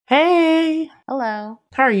Hey, Hello.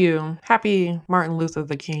 how are you? Happy Martin Luther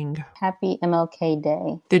the King. Happy MLK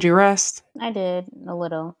Day. Did you rest? I did a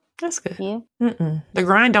little. That's good. You? The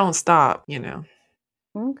grind don't stop.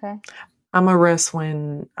 Okay. I'm a rest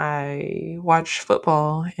when I watch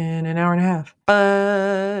football in an hour and a half.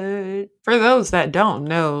 But for those that don't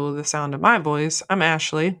know the sound of my voice, I'm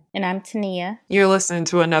Ashley. And I'm Tania. You're listening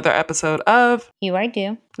to another episode of You I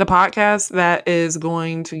do. the podcast that is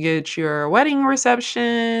going to get your wedding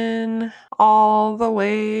reception all the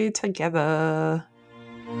way together.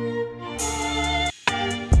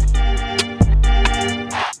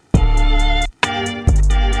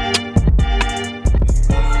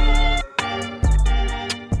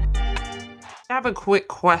 I have a quick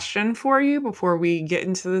question for you before we get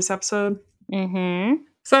into this episode.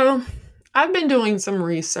 So, I've been doing some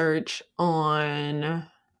research on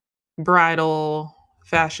bridal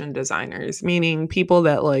fashion designers, meaning people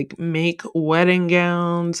that like make wedding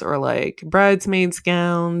gowns or like bridesmaids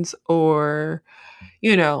gowns or,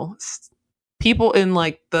 people in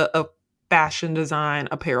like the fashion design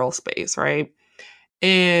apparel space, right?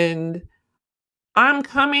 And I'm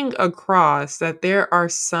coming across that there are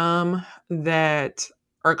some that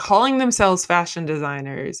are calling themselves fashion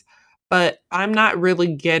designers, but I'm not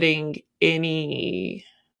really getting any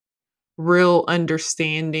real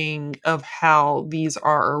understanding of how these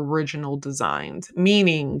are original designs.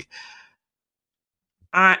 Meaning,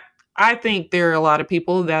 I I think there are a lot of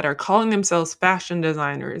people that are calling themselves fashion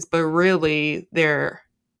designers, but really they're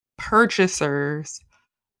purchasers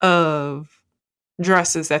of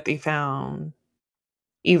dresses that they found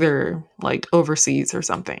either like overseas or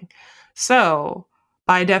something. So,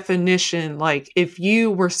 by definition, like if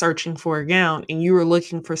you were searching for a gown and you were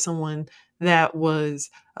looking for someone that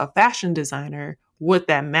was a fashion designer, would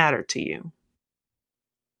that matter to you?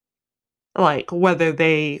 Like whether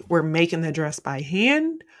they were making the dress by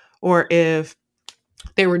hand or if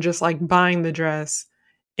they were just like buying the dress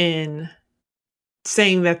and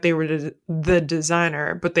saying that they were the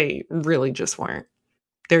designer, but they really just weren't.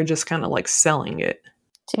 They're just kind of like selling it.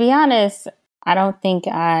 To be honest, I don't think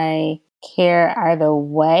I care either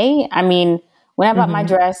way. I mean, when I bought my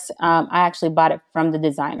dress, I actually bought it from the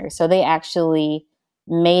designer. So they actually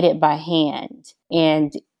made it by hand.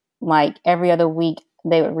 And like every other week,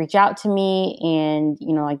 they would reach out to me and,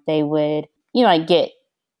 like they would, like get,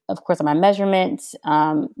 of course, my measurements.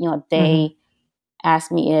 They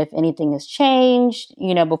asked me if anything has changed,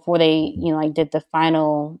 before they, like did the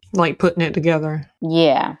final. Like putting it together.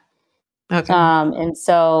 Yeah. Okay. And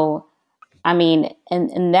so, I mean,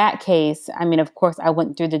 in that case, I mean, of course, I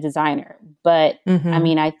went through the designer, but I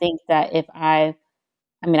mean, I think that I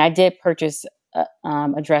did purchase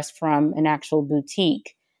a dress from an actual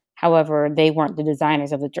boutique. However, they weren't the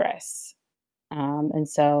designers of the dress. And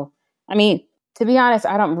so, I mean, to be honest,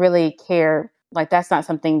 I don't really care. Like, that's not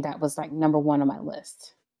something that was like number one on my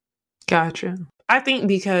list. Gotcha. I think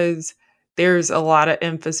because there's a lot of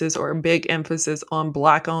emphasis or a big emphasis on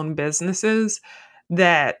Black-owned businesses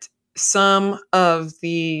that some of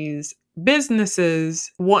these businesses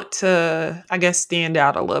want to, I guess, stand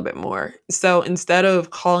out a little bit more. So instead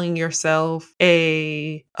of calling yourself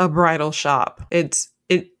a bridal shop, it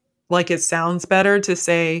sounds better to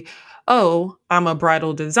say, oh, I'm a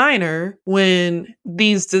bridal designer when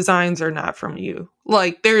these designs are not from you.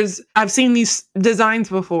 Like I've seen these designs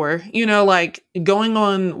before, like going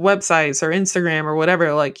on websites or Instagram or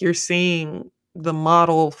whatever, like you're seeing the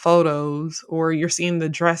model photos or you're seeing the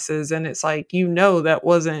dresses and it's like, that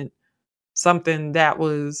wasn't something that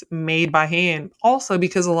was made by hand. Also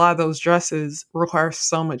because a lot of those dresses require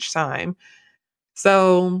so much time.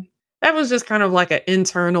 So that was just kind of like an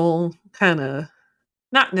internal kind of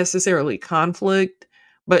not necessarily conflict,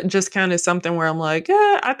 but just kind of something where I'm like,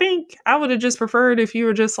 I think I would have just preferred if you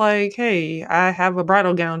were just like, hey, I have a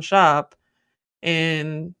bridal gown shop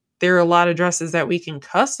and there are a lot of dresses that we can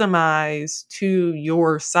customize to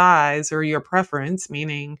your size or your preference,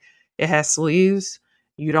 meaning it has sleeves.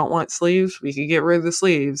 You don't want sleeves, we could get rid of the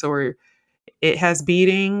sleeves. Or it has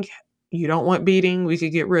beading. You don't want beading, we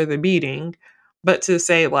could get rid of the beading. But to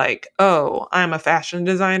say like, oh, I'm a fashion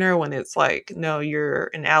designer when it's like, no, you're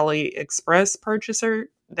an AliExpress purchaser,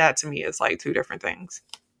 that to me is like two different things.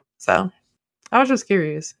 So I was just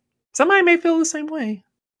curious. Somebody may feel the same way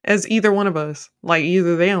as either one of us. Like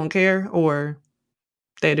either they don't care or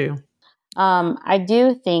they do. I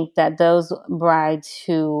do think that those brides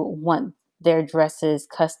who want their dresses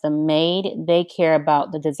custom made, they care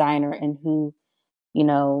about the designer and who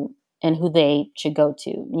they should go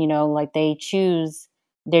to. Like they choose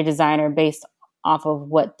their designer based off of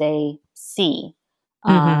what they see,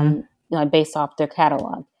 based off their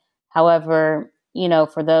catalog. However,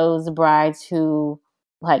 for those brides who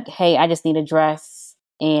like, hey, I just need a dress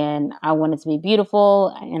and I want it to be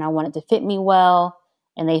beautiful and I want it to fit me well,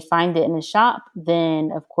 and they find it in the shop,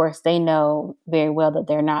 then of course they know very well that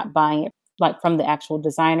they're not buying it like from the actual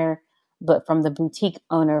designer, but from the boutique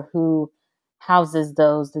owner who houses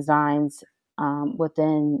those designs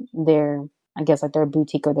within their, I guess, like their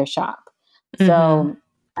boutique or their shop. So,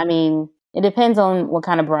 I mean, it depends on what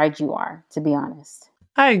kind of bride you are, to be honest.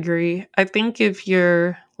 I agree. I think if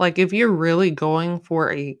you're really going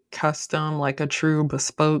for a custom, like a true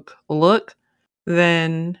bespoke look,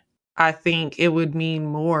 then I think it would mean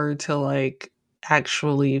more to like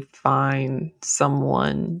actually find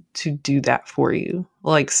someone to do that for you.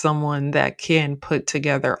 Like someone that can put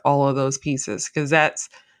together all of those pieces, because that's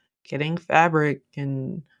getting fabric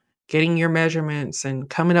and getting your measurements and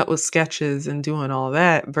coming up with sketches and doing all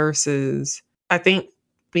that versus I think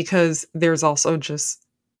because there's also just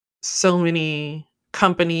so many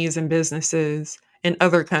companies and businesses in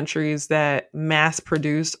other countries that mass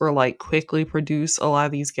produce or like quickly produce a lot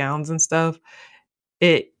of these gowns and stuff.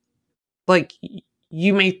 It like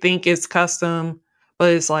you may think it's custom,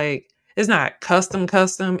 but it's like it's not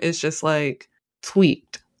custom. It's just like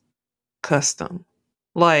tweaked custom.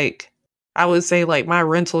 Like I would say like my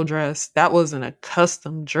rental dress, that wasn't a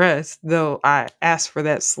custom dress, though I asked for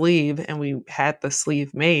that sleeve and we had the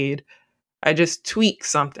sleeve made. I just tweaked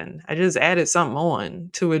something. I just added something on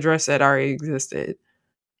to a dress that already existed,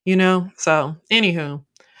 you know? So, anywho,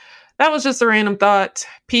 that was just a random thought.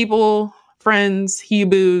 People, friends,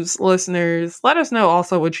 Hebrews, listeners, let us know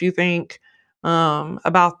also what you think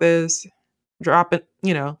about this. Drop it,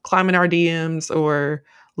 climb in our DMs or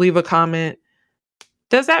leave a comment.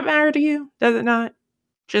 Does that matter to you? Does it not?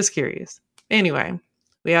 Just curious. Anyway,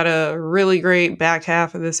 we had a really great back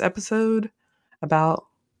half of this episode about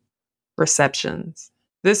receptions.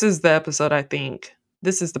 This is the episode, I think.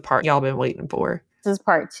 This is the part y'all been waiting for. This is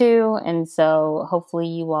part 2, and so hopefully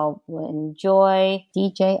you all will enjoy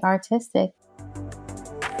DJ Artistic.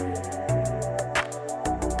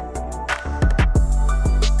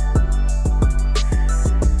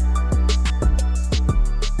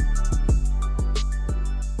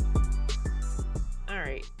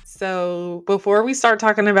 So before we start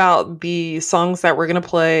talking about the songs that we're going to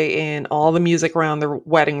play and all the music around the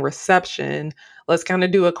wedding reception, let's kind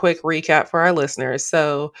of do a quick recap for our listeners.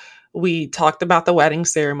 So we talked about the wedding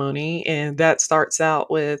ceremony, and that starts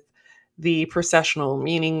out with the processional,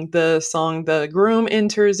 meaning the song the groom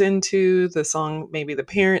enters into, the song maybe the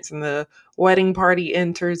parents and the wedding party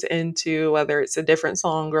enters into, whether it's a different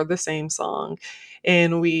song or the same song.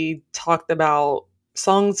 And we talked about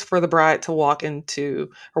songs for the bride to walk into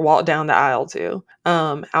or walk down the aisle to.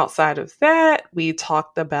 Outside of that, we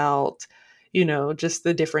talked about, just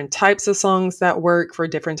the different types of songs that work for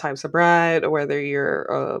different types of bride, or whether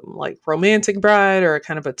you're like romantic bride or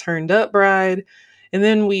kind of a turned up bride. And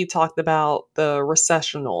then we talked about the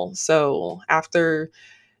recessional. So after,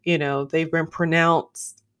 they've been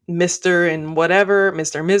pronounced Mr. and whatever,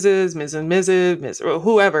 Mr. and Mrs., Ms. and Mrs., Mr.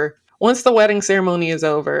 whoever. Once the wedding ceremony is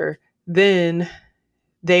over, then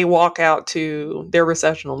they walk out to their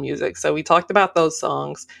recessional music. So we talked about those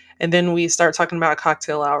songs. And then we start talking about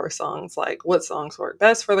cocktail hour songs, like what songs work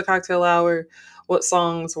best for the cocktail hour, what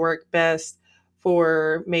songs work best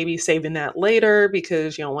for maybe saving that later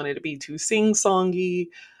because you don't want it to be too sing-songy,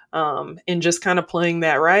 and just kind of playing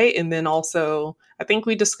that right. And then also, I think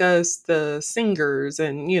we discussed the singers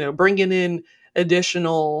and, bringing in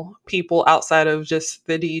additional people outside of just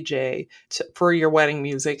the DJ for your wedding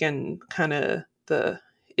music and kind of the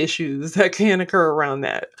issues that can occur around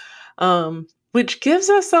that, which gives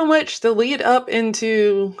us so much to lead up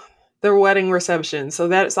into the wedding reception. So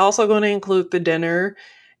that's also going to include the dinner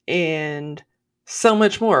and so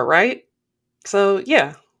much more, right? So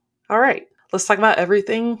yeah. All right. Let's talk about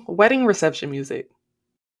everything wedding reception music.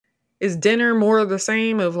 Is dinner more of the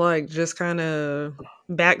same of like just kind of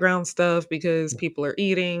background stuff because people are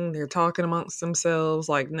eating, they're talking amongst themselves,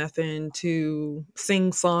 like nothing too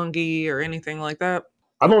sing-songy or anything like that?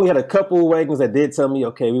 I've only had a couple weddings that did tell me,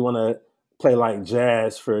 okay, we want to play like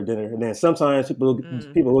jazz for dinner. And then sometimes people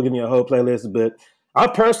will give me a whole playlist, but I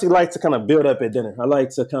personally like to kind of build up at dinner. I like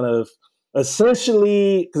to kind of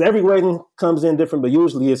essentially, because every wedding comes in different, but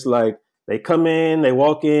usually it's like they come in, they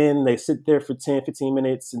walk in, they sit there for 10, 15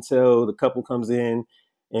 minutes until the couple comes in.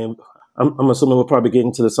 And I'm assuming we'll probably get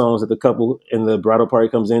into the songs that the couple and the bridal party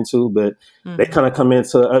comes into, but they kind of come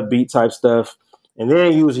into upbeat type stuff. And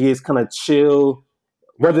then usually it's kind of chill,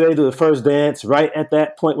 whether they do the first dance right at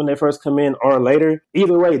that point when they first come in or later.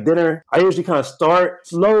 Either way, dinner, I usually kind of start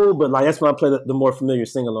slow, but like that's when I play the more familiar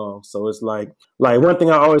sing along. So it's like one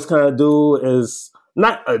thing I always kind of do is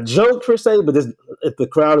not a joke per se, but just if the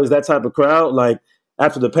crowd is that type of crowd, like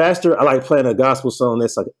after the pastor, I like playing a gospel song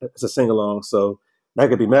that's like it's a sing along. So that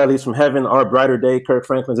could be Melodies from Heaven or Brighter Day, Kirk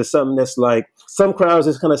Franklin's. It's something that's like some crowds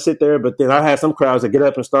just kind of sit there, but then I have some crowds that get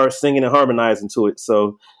up and start singing and harmonizing to it.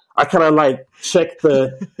 So I kind of like check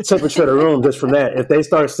the temperature of the room just from that. If they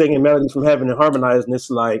start singing Melodies from Heaven and harmonizing, it's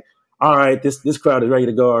like, all right, this crowd is ready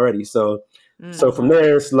to go already. So from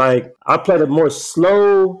there, it's like I play the more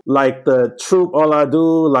slow, like the Troop, All I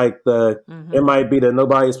Do, like it might be the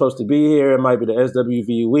Nobody's Supposed to Be Here, it might be the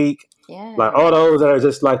SWV Week, like all those that are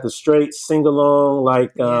just like the straight sing along,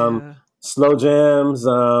 like slow jams,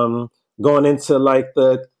 going into like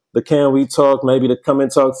the Can We Talk, maybe the Come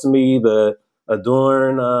and Talk to Me, the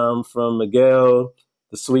Adorn from Miguel,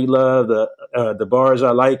 the Sweet Love, the Bars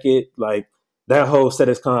I Like It, like that whole set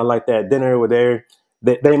is kind of like that dinner where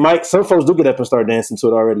they might, some folks do get up and start dancing to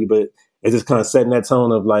it already, but it's just kind of setting that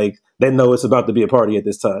tone of like they know it's about to be a party at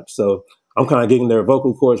this time. So I'm kind of getting their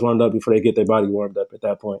vocal cords warmed up before they get their body warmed up at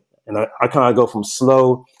that point. And I kind of go from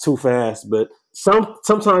slow to fast, but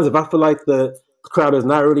sometimes if I feel like the crowd is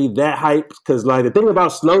not really that hyped, because like the thing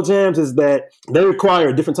about slow jams is that they require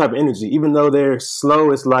a different type of energy. Even though they're slow,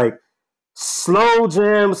 it's like slow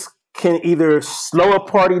jams can either slow a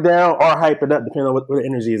party down or hype it up depending on where the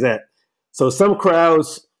energy is at. So some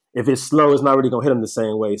crowds, if it's slow, it's not really gonna hit them the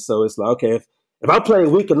same way. So it's like, okay, if I play a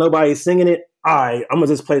week and nobody's singing it, all right, I'm gonna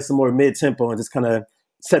just play some more mid tempo and just kind of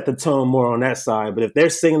set the tone more on that side. But if they're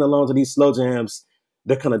singing along to these slow jams,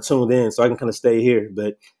 they're kind of tuned in, so I can kind of stay here.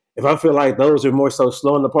 But if I feel like those are more so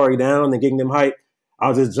slowing the party down and getting them hype,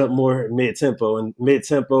 I'll just jump more mid tempo. And mid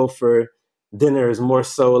tempo for dinner is more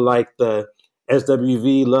so like the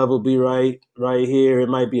SWV Love Will Be Right here. It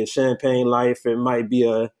might be a Champagne Life. It might be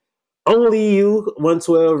a Only You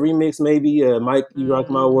 112 remix, maybe Mike You Rock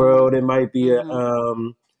My World. It might be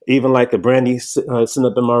even like a Brandy sitting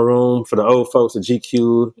up in my room for the old folks at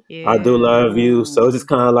GQ. I Do Love You. So it's just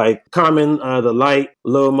kind of like Carmen, The Light,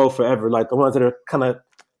 Lil Mo Forever, like the ones that are kind of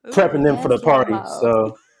prepping them for the party.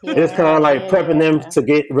 So it's kind of like prepping them to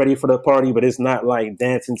get ready for the party, but it's not like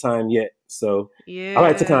dancing time yet. So I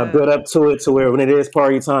like to kind of build up to it to where when it is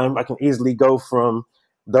party time, I can easily go from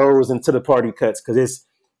those into the party cuts, because it's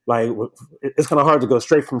like it's kind of hard to go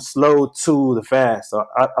straight from slow to the fast. So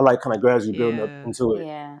I like kind of gradually building up into it.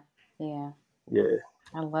 Yeah.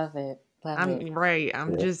 I love it.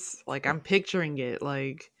 I'm just like, I'm picturing it.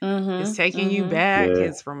 Like it's taking you back.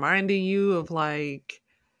 It's reminding you of like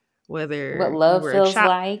whether what love feels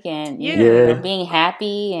like, and being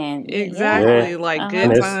happy and exactly like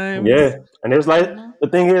good times. And it's like the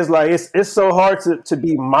thing is like it's so hard to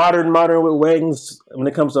be modern with weddings when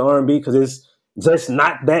it comes to R&B, because it's just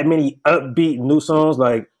not that many upbeat new songs.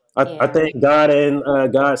 Like I thank God and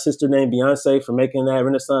God's sister named Beyonce for making that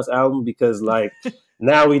Renaissance album, because like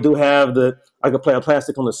now we do have I could play a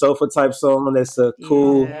Plastic on the Sofa type song that's a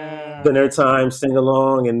cool dinner time sing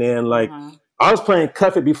along. And then like I was playing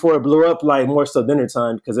Cuff It before it blew up, like more so dinner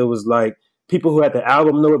time, because it was like people who had the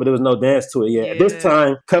album knew it, but there was no dance to it yet. At this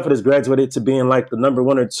time, Cuff It has graduated to being like the number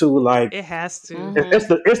 1 or 2. Like it has to. It's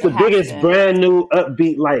the biggest brand new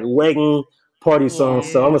upbeat like wedding party song.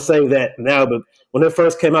 So I'm gonna say that now. But when it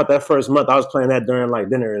first came out that first month, I was playing that during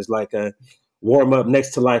like dinner as like a warm up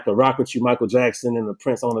next to like a Rock With You, Michael Jackson, and the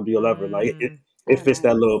Prince, I Wanna Be Your Lover. Like it fits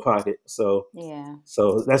that little pocket. So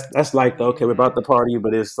so that's like okay, we're about to party,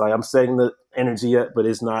 but it's like I'm setting the energy up, but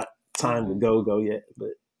it's not time to go yet. But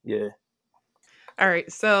yeah. All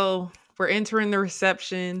right, so we're entering the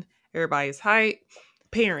reception. Everybody's hype.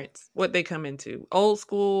 Parents, what they come into? Old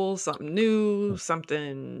school, something new,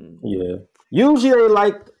 something. Yeah. Usually they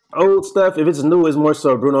like old stuff. If it's new, it's more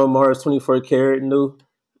so Bruno Mars 24 Karat new.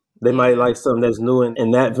 They might like something that's new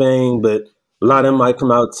in that vein, but a lot of them might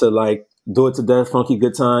come out to like Do It to Death, Funky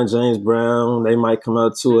Good Time, James Brown. They might come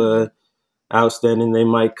out to a Outstanding. They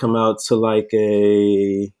might come out to like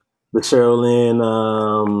the Cheryl Lynn.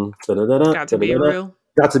 Got to Be Real.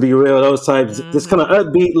 Got to Be Real. Those types, just kind of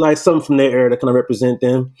upbeat, like something from their era that kind of represent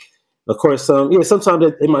them. Of course,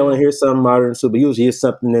 sometimes they might want to hear something modern too, but usually it's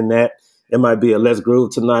something in that. It might be a Let's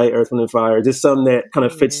Groove Tonight, Earth, Wind and Fire, just something that kind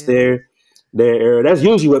of fits their era. That's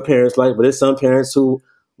usually what parents like, but there's some parents who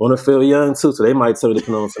want to feel young too, so they might tell you to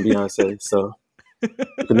put on some Beyonce. So you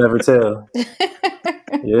can never tell.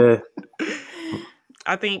 Yeah.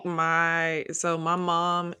 I think my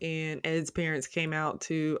mom and Ed's parents came out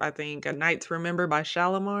to, I think, A Night to Remember by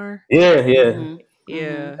Shalimar. Yeah.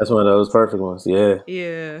 Yeah. That's one of those perfect ones. Yeah.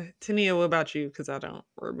 Yeah. Tania, what about you? Because I don't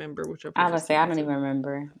remember what your I would first say I song don't is. even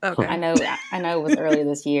remember. Okay. I know it was earlier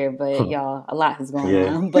this year, but y'all, a lot has gone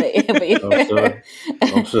Yeah. on. But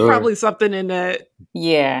I'm sure. Probably something in that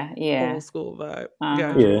yeah. old school vibe. Uh-huh.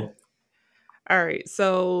 Gotcha. Yeah. All right.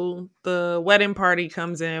 So the wedding party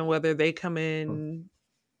comes in, whether they come in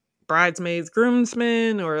bridesmaids,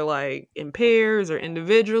 groomsmen, or like in pairs or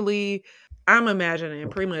individually. I'm imagining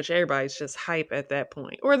pretty much everybody's just hype at that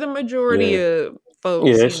point, or the majority of folks,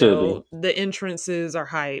 Yeah, it should be. the entrances are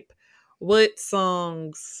hype. What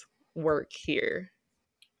songs work here?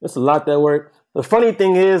 It's a lot that work. The funny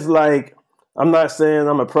thing is, like, I'm not saying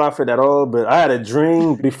I'm a prophet at all, but I had a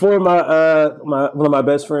dream before my one of my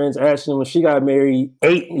best friends, Ashley, when she got married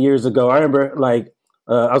 8 years ago. I remember like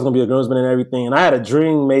I was gonna be a groomsman and everything, and I had a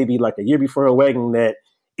dream maybe like a year before her wedding that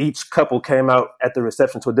each couple came out at the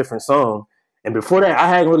reception to a different song. And before that, I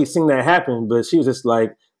hadn't really seen that happen, but she was just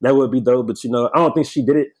like, that would be dope. But I don't think she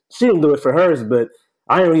did it. She didn't do it for hers, but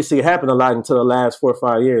I didn't really see it happen a lot until the last 4 or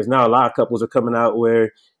 5 years. Now a lot of couples are coming out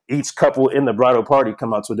where each couple in the bridal party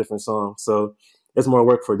come out to a different song. So it's more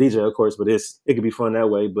work for a DJ, of course, but it could be fun that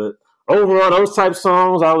way. But overall, those type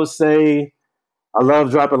songs, I would say I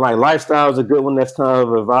love dropping like Lifestyle is a good one. That's kind of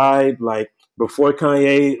a vibe. Like before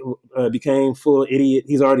Kanye became full idiot,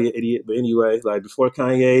 he's already an idiot, but anyway, like before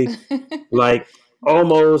Kanye, like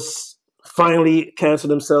almost finally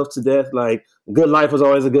canceled himself to death. Like Good Life was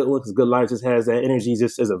always a good one because Good Life just has that energy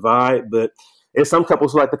just as a vibe. But there's some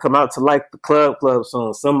couples who like to come out to like the club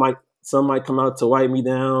songs. Some might come out to Wipe Me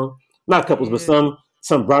Down. Not couples, but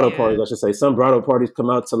some bridal parties, I should say. Some bridal parties come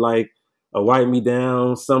out to like a Wipe Me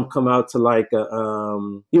Down. Some come out to like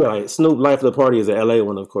like Snoop Life of the Party is an LA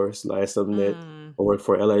one, of course. Like something that will work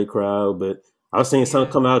for LA crowd. But I've seen some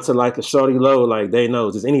come out to like a Shorty Low, like They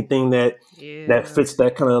Know. Just anything that fits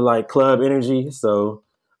that kind of like club energy. So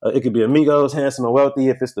it could be Amigos, Handsome and Wealthy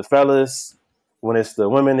if it's the fellas. When it's the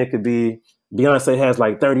women, it could be Beyonce has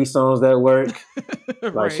like 30 songs that work.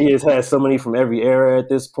 Like she has had so many from every era at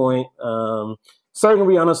this point. Certain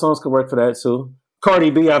Rihanna songs could work for that too. Cardi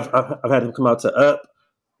B, I've had them come out to Up.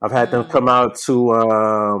 I've had them come out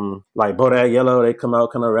to like Bodak Yellow. They come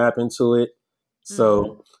out kind of rapping to it.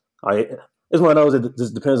 So it's one of those. It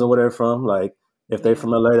just depends on where they're from. Like if they're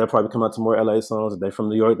from LA, they'll probably come out to more LA songs. If they're from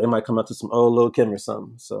New York, they might come out to some old Lil Kim or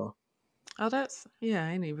something. So. Oh, I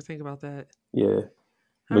didn't even think about that. Yeah.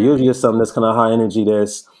 But usually it's something that's kind of high energy. It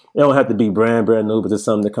don't have to be brand new, but it's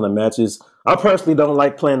something that kind of matches. I personally don't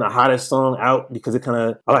like playing the hottest song out because it kind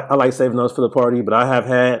of, I like saving those for the party, but I have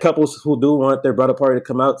had couples who do want their bridal party to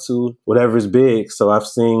come out to whatever is big. So I've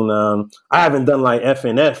seen, I haven't done like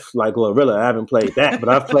FNF, like Glorilla. I haven't played that, but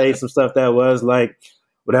I've played some stuff that was like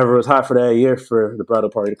whatever was hot for that year for the bridal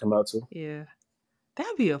party to come out to. Yeah.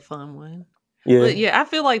 That'd be a fun one. Yeah. But yeah, I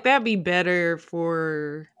feel like that'd be better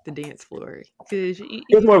for the dance floor.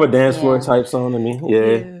 It's more of a dance floor type song to me.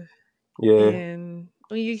 Yeah. And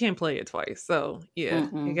you can't play it twice. So yeah,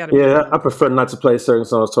 you gotta. Yeah, I prefer not to play certain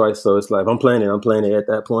songs twice. So it's like if I'm playing it at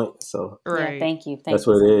that point. So right. Yeah, thank you. That's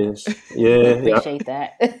what it is. Yeah. Appreciate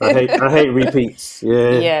that. I hate repeats.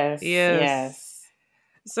 Yeah. Yes.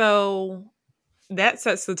 So that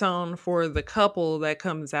sets the tone for the couple that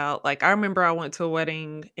comes out. Like I remember I went to a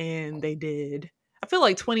wedding and they did. I feel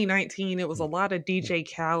like 2019. It was a lot of DJ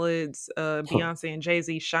Khaled's, Beyonce and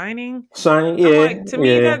Jay-Z Shining. Yeah. Like, to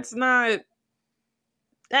me, that's not.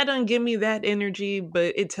 That doesn't give me that energy,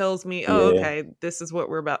 but it tells me, okay, this is what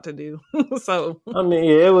we're about to do. So I mean,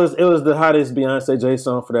 it was the hottest Beyonce Jay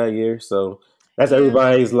song for that year. So that's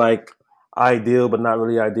everybody's like ideal, but not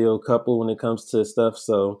really ideal couple when it comes to stuff.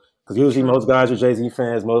 So. Because usually most guys are Jay-Z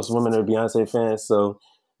fans, most women are Beyonce fans, so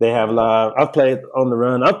they have a lot. I've played On the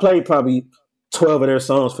Run. I've played probably 12 of their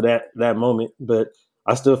songs for that moment, but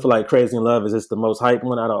I still feel like Crazy in Love is just the most hype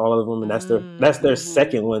one out of all of them, and that's their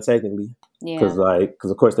second one technically. Because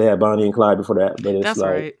of course they had Bonnie and Clyde before that, but it's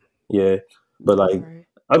but like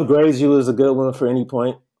Upgrade You is a good one for any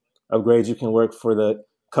point. Upgrade You can work for the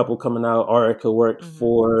couple coming out, or it could work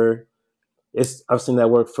for. I've seen that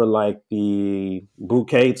work for like the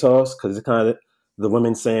bouquet toss because it's kind of the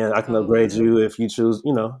women saying I can upgrade you if you choose,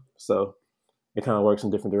 so it kind of works in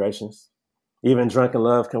different directions. Even Drunk in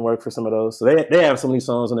Love can work for some of those. So they have so many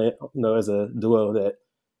songs on it, as a duo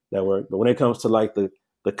that work. But when it comes to like the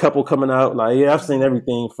couple coming out, like I've seen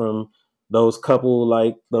everything from those couple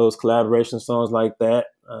like those collaboration songs like that.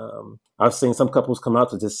 I've seen some couples come out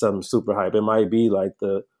to just something super hype. It might be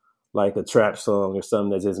like a trap song or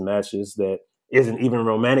something that just matches that isn't even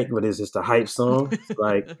romantic, but it's just a hype song.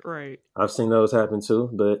 Like, right. I've seen those happen too.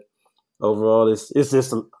 But overall, it's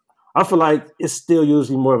just I feel like it's still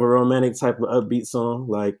usually more of a romantic type of upbeat song.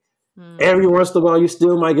 Like Mm. every once in a while, you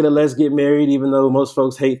still might get a "Let's Get Married," even though most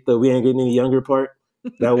folks hate the "We ain't getting any younger" part.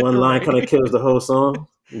 That one line kind of Right. kills the whole song,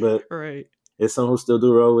 but Right. it's some who still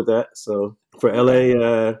do roll with that. So for Okay.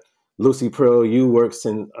 LA, Lucy Pearl, you works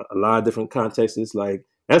in a lot of different contexts. It's like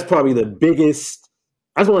that's probably the biggest.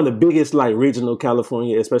 That's one of the biggest like regional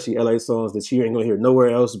California, especially LA songs that you ain't gonna hear nowhere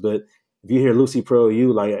else. But if you hear Lucy Pearl,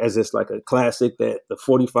 you like as just like a classic that the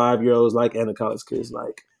 45-year-olds like and the college kids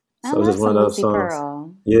like. I So it's love just one some of those Lucy songs.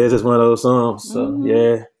 Pearl. Yeah, it's just one of those songs. So Hmm.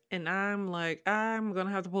 yeah, And I'm like, I'm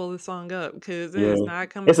gonna have to pull this song up because it yeah. is not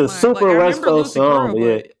coming It's to a mind. Like super I West remember Coast Lucy song, Pearl, but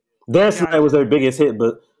yeah. but Dance Night was gotcha. their biggest hit,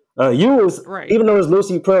 but you was Right. even though it's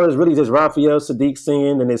Lucy Pearl, it's really just Raphael Sadiq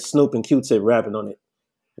singing, and it's Snoop and Q-Tip rapping on it,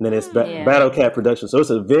 and then it's Yeah. Battle Mm. Cat production. So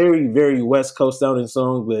it's a very, very West Coast sounding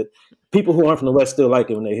song, but people who aren't from the West still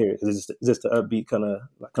like it when they hear it because it's just the upbeat kind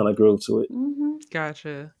of groove to it. Hmm.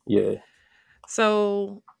 Gotcha. Yeah.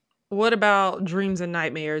 So, what about Dreams and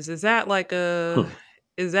Nightmares? Is that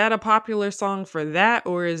a popular song for that,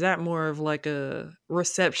 or is that more of like a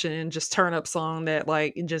reception, just turn up song that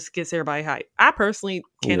like it just gets everybody hyped? I personally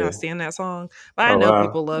Yeah. cannot stand that song, but I Oh know wow.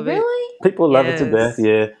 people love it. Really? People love it to death. Yes,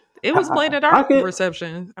 Yeah. it was played at I our could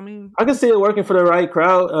reception. I mean, I can see it working for the right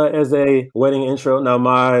crowd as a wedding intro. Now,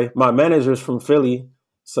 my manager's from Philly,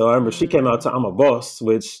 so I remember she came out mm, to "I'm a Boss,"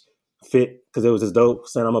 which fit because it was just dope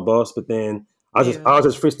saying "I'm a boss." But then yeah, I was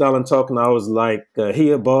just freestyling, talking. I was like,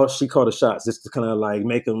 "He a boss, she called the shots," just to kind of like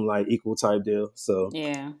make them like equal type deal. So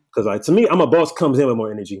Yeah. because like to me, "I'm a Boss" comes in with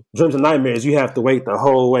more energy. Dreams and Nightmares, you have to wait the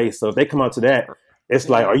whole way. So if they come out to that, it's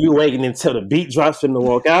like, are Yeah. you waiting until the beat drops for them to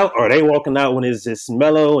walk out, or are they walking out when it's just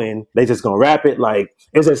mellow and they just gonna rap it? Like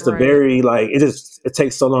it's just a right. very like it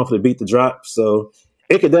takes so long for the beat to drop. So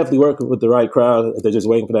it could definitely work with the right crowd if they're just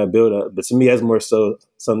waiting for that build up. But to me, that's more so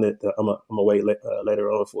something that I'm gonna wait later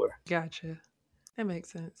on for. Gotcha. That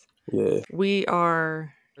makes sense. Yeah, We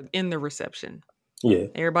are in the reception. yeah,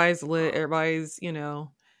 Everybody's lit. Everybody's,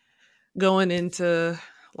 going into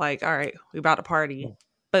like, all right, we about to party.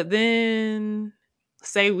 But then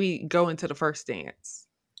say we go into the first dance.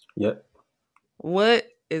 yep. What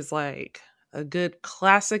is like a good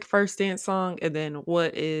classic first dance song? And then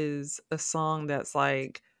what is a song that's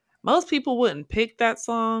like most people wouldn't pick that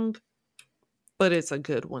song, but it's a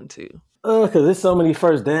good one too. Because there's so many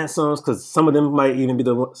first dance songs. Because some of them might even be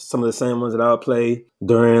some of the same ones that I'll play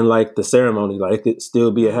during like the ceremony. Like it could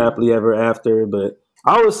still be a Mm, happily ever after. But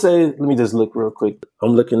I would say, let me just look real quick.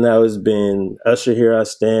 I'm looking now. It's been Usher, Here I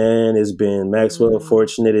Stand. It's been Maxwell, mm,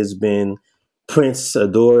 Fortunate. It's been Prince,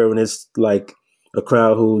 Adore. When it's like a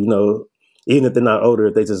crowd who even if they're not older,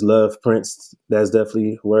 if they just love Prince, that's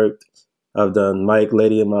definitely worked. I've done Mike,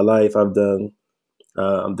 Lady in My Life. I've done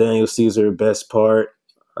Daniel Caesar, Best Part.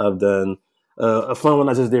 I've done a fun one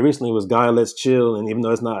I just did recently was Guy Let's Chill, and even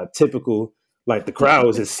though it's not a typical, like the crowd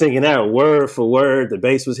was just singing out word for word, the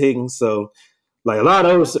bass was hitting. So like a lot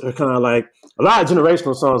of those are kind of like a lot of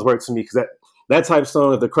generational songs work to me because that type of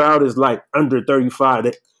song, if the crowd is like under 35,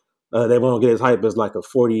 they won't get as hype as like a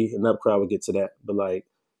 40 and up crowd would get to that. But like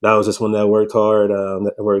that was just one that worked hard,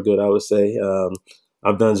 that worked good, I would say.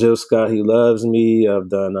 I've done Jill Scott, He Loves Me. I've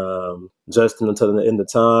done Justin Until the End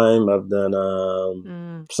of Time. I've done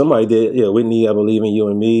mm. somebody did, Whitney, I Believe in You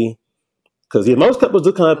and Me. Because most couples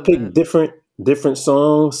do kind of Love pick that. different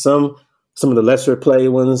songs. Some of the lesser play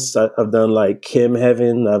ones. I've done like Kim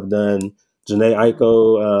Heaven. I've done Janae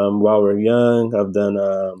Aiko, While We're Young. I've done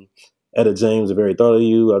Etta James, The Very Thought of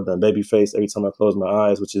You. I've done Babyface, Every Time I Close My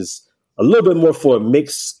Eyes, which is a little bit more for a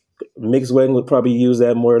mixed wedding would probably use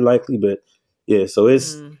that more likely. But yeah, so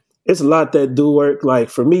Mm, it's a lot that do work. Like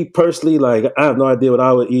for me personally, like I have no idea what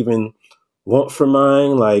I would even want for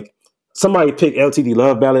mine. Like somebody pick LTD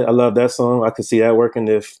Love Ballad. I love that song. I could see that working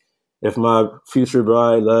if my future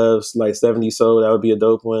bride loves like 70s soul, that would be a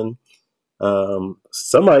dope one.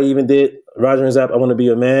 Somebody even did Roger and Zapp, I Want to Be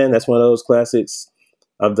a Man. That's one of those classics.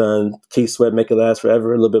 I've done Keith Sweat, Make It Last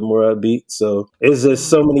Forever, a little bit more upbeat. So it's just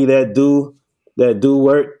so mm. many that do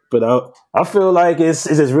work. But I feel like it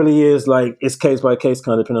just really is like it's case by case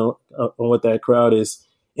kind of depending on what that crowd is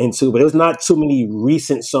into. But there's not too many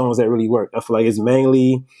recent songs that really work. I feel like it's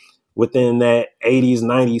mainly within that 80s,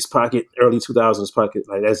 90s pocket, early 2000s pocket.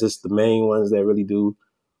 Like that's just the main ones that really do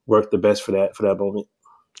work the best for that moment.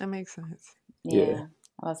 That makes sense. Yeah. Yeah.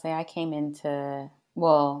 I would say I came into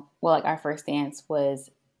like our first dance was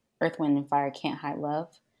Earth, Wind and Fire, Can't Hide Love.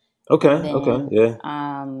 Okay. And Okay. then Yeah.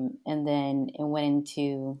 and then it went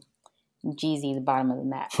into Jeezy, The Bottom of the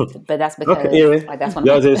Map. But that's Okay. because Yeah. like that's one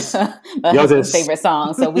Y'all of my, just my y'all husband's just favorite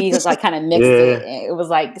songs. So we just like kind of mixed yeah. it. It was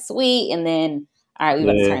like sweet, and then all right, we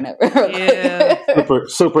about to turn up real quick.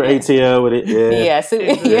 Super ATL with it. Yeah.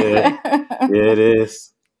 Yeah, it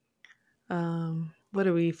is. What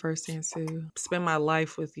did we first dance to? Spend My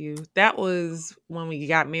Life With You. That was when we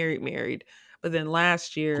got married. But then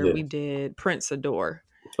last year we did Prince Adore.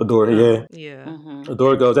 Adore, yeah. Mm-hmm.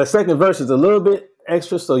 Adore goes. That second verse is a little bit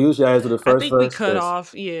extra, so usually I do the first verse. I think we cut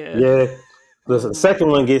off, Yeah. The second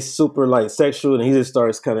one gets super like sexual, and he just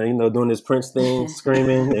starts kind of, doing this Prince thing,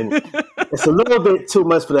 screaming, and it's a little bit too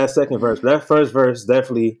much for that second verse. But that first verse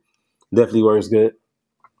definitely works good.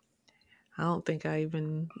 I don't think I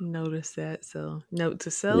even noticed that. So, note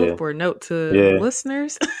to self or note to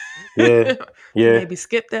listeners. Yeah. Maybe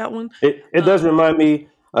skip that one. It does remind me,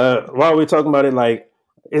 while we're talking about it, like,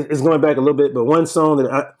 it's going back a little bit, but one song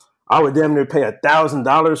that I would damn near pay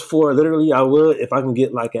 $1,000 for, literally, I would, if I can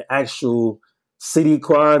get like an actual CD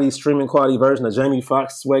quality, streaming quality version of Jamie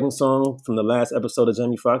Foxx Swaggin' song from the last episode of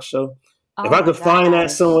Jamie Foxx show. If I could find that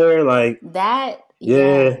somewhere, like that,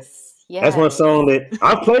 that's one song that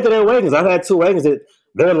I've played to their wagons. I've had 2 wagons that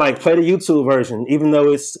they're like, play the YouTube version, even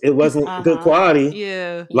though it wasn't good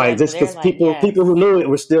quality. Like just because people who knew it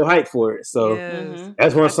were still hyped for it. So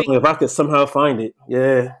that's one song. If I could somehow find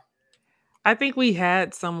it, I think we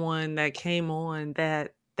had someone that came on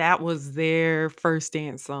that was their first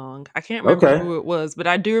dance song. I can't remember who it was, but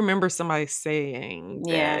I do remember somebody saying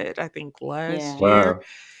that. I think last year.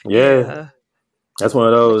 Yeah, that's one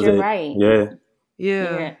of those. But you're right.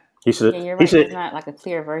 Yeah. He should. You're right. There's not like a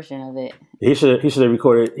clear version of it. He should have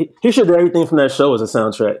recorded. He should do everything from that show as a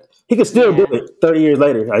soundtrack. He could still do it 30 years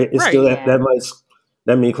later. It's still that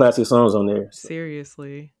many classic songs on there. So.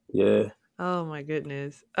 Seriously. Yeah. Oh my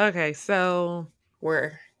goodness. Okay, so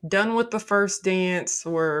we're done with the first dance,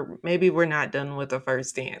 or maybe we're not done with the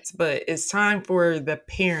first dance, but it's time for the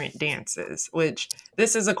parent dances, which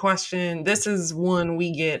this is a question. This is one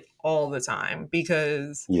we get all the time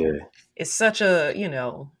because it's such a,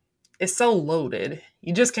 it's so loaded.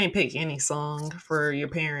 You just can't pick any song for your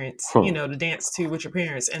parents, to dance to with your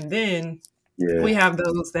parents. And then we have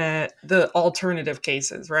the alternative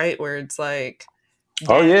cases, right? Where it's like,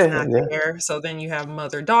 dad's not there. So then you have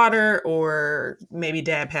mother-daughter, or maybe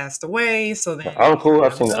dad passed away. So then uncle,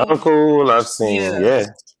 I've seen uncle, I've seen,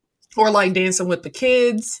 or like dancing with the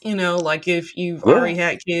kids, like if you've already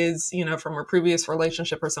had kids, from a previous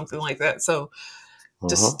relationship or something like that. So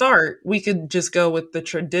to start, we could just go with the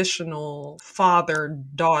traditional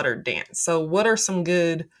father-daughter dance. So what are some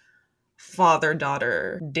good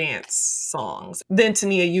father-daughter dance songs? Then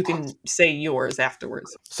Tania, you can say yours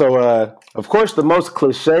afterwards. So, of course, the most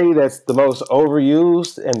cliche, that's the most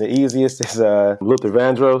overused and the easiest is Luther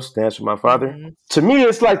Vandross, Dance with My Father. To me,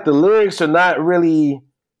 it's like the lyrics are not really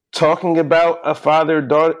talking about a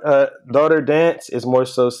father-daughter dance. It's more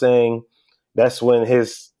so saying that's when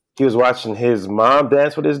he was watching his mom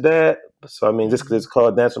dance with his dad. So, I mean, just because it's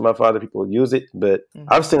called Dance with My Father, people use it. But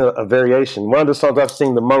I've seen a variation. One of the songs I've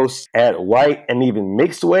seen the most at white and even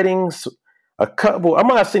mixed weddings, I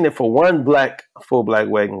might have seen it for one full black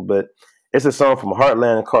wedding, but it's a song from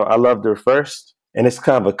Heartland called I Loved Her First. And it's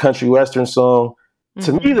kind of a country western song.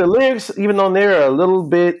 To me, the lyrics, even on there, are a little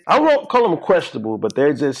bit, I won't call them questionable, but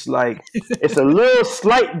they're just like, it's a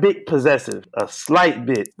slight bit possessive, a slight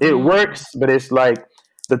bit. It works, but it's like,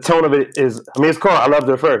 the tone of it is, it's called I Loved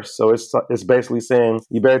Her First. So it's basically saying,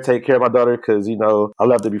 you better take care of my daughter because, I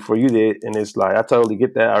loved her before you did. And it's like, I totally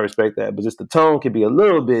get that. I respect that. But just the tone can be a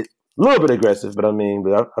little bit aggressive. But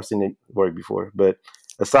I've seen it work before. But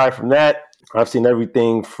aside from that, I've seen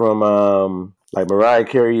everything from like Mariah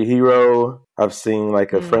Carey, Hero. I've seen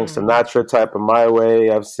like a Frank Sinatra type of My Way.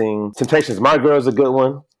 I've seen Temptations, My Girl is a good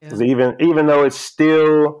one. Because even though it's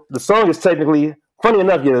still, the song is technically, funny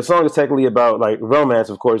enough, the song is technically about like romance,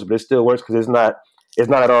 of course, but it still works because it's not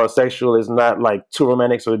at all sexual. It's not like too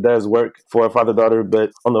romantic, so it does work for a father-daughter.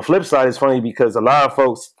 But on the flip side, it's funny because a lot of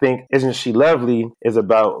folks think Isn't She Lovely is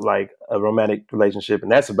about like a romantic relationship,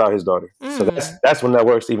 and that's about his daughter. So that's when that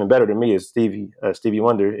works even better to me is Stevie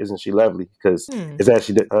Wonder, Isn't She Lovely? Because it's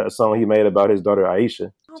actually a song he made about his daughter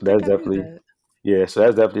Aisha. So that's definitely so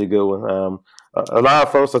that's definitely a good one. A lot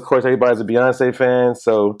of folks, of course, everybody's a Beyonce fan,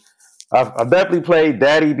 so I've definitely played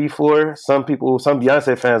Daddy before. Some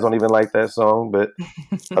Beyonce fans don't even like that song, but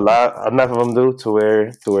enough of them do to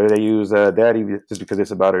where they use Daddy just because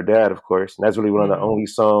it's about her dad, of course. And that's really one of the only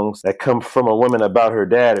songs that come from a woman about her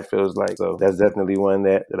dad, it feels like. So that's definitely one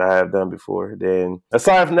that I have done before. Then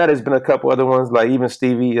aside from that, there's been a couple other ones, like even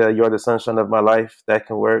Stevie, You're the Sunshine of My Life, that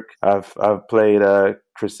can work. I've played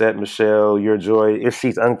Chrisette Michelle, Your Joy, if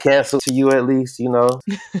she's uncanceled to you at least, you know,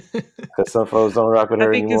 because some folks don't rock with I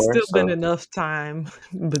her think it's anymore. still been So enough time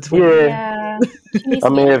between. Yeah, she needs I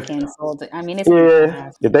to be mean, if canceled. I mean, it's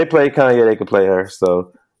if they play Kanye, they could play her.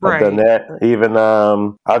 So I've done Right. that. Even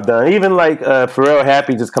I've done even like Pharrell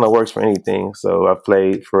Happy just kind of works for anything. So I've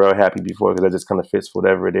played Pharrell Happy before because that just kind of fits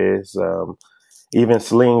whatever it is. Even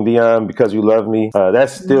Celine Dion, Because You Love Me,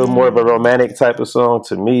 that's still more of a romantic type of song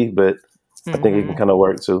to me, but I think it can kind of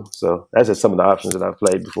work too. So that's just some of the options that I've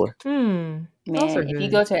played before. Those are Man, if you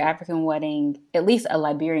good. go to an African wedding, at least a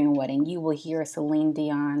Liberian wedding, you will hear a Celine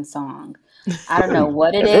Dion song. I don't know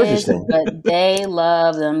what it That's is, interesting. but they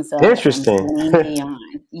love themselves some Interesting. Celine Dion.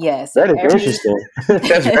 Yes, That is every interesting.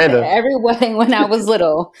 That's random. every wedding when I was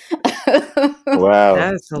little. Wow.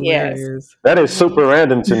 That's Yes. hilarious. That is super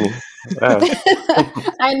random to me. Wow.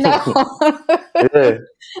 I know. Yeah.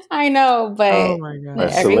 I know, but Oh my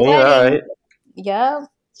god. every Celine, all wedding. right. Yep.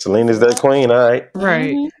 Celine is their queen, all right.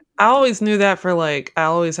 Right. Mhm. I always knew that for like, I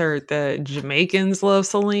always heard that Jamaicans love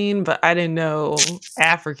Celine, but I didn't know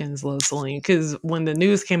Africans love Celine. Because when the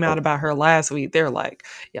news came out about her last week, they're like,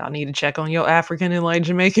 y'all need to check on your African and like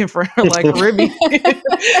Jamaican for like Caribbean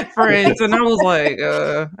friends. And I was like,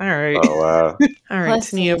 all right. Oh, wow. All right, Let's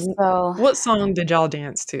see. Tania, So what song did y'all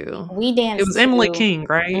dance to? we It danced was Emily to. King,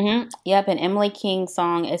 right? Yep, an Emily King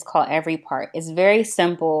song is called Every Part. It's very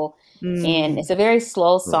simple and Mm. it's a very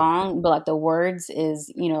slow song, but like the words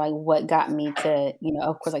is, like what got me to,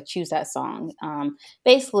 of course, like choose that song.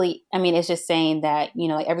 Basically, I mean, it's just saying that,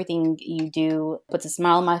 like everything you do puts a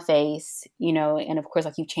smile on my face, and of course,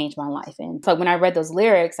 like you've changed my life. And so when I read those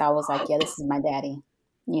lyrics, I was like, yeah, this is my daddy,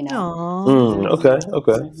 Aw. Okay.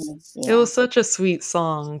 It was such a sweet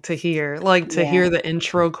song to hear, like to hear the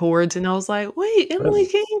intro chords, and I was like, "Wait, Emily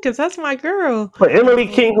King, because that's my girl." Wait, Emily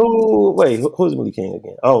King, who's Emily King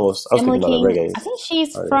again? I was Emily thinking about a King, reggae I think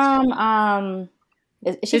she's artist. from,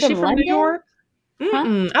 is she Is she from from New London? York?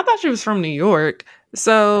 Huh? I thought she was from New York.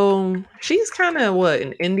 So she's kind of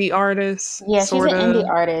an indie artist, Yeah, she's an indie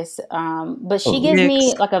artist, but she gives me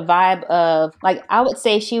mixed like a vibe of like I would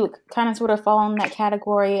say she would kind of sort of fall in that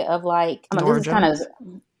category of like Nora this is kind Jones.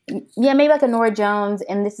 of maybe like a Nora Jones,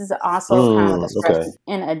 and this is also kind of like a stretch Okay.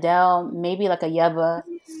 in Adele, maybe like a Yeva.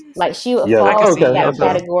 Like she would Yeah, I fall can in see that Yeva.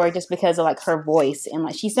 category just because of like her voice and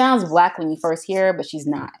like she sounds black when you first hear her, but she's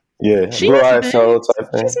not. Yeah, She Blue is Eyed mixed. Soul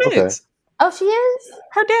type thing. She's Okay. mixed. Oh, she is?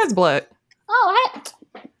 Her dad's black. Oh,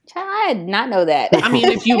 I did not know that. I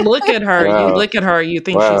mean, if you look at her, Wow. you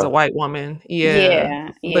think she's a white woman. Yeah.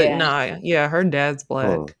 But Yeah. nah, yeah, her dad's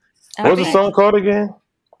black. What was the Okay. song called again?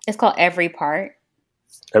 It's called Every Part.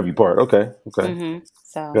 Every Part. Okay.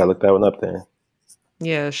 So Gotta look that one up then.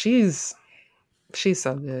 Yeah, she's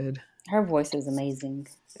so good. her voice is amazing.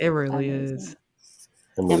 It really Amazing. is.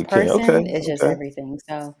 Emily In King. person, it's just everything.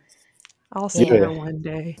 So I'll see Yeah. her one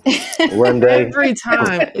day. One day. Every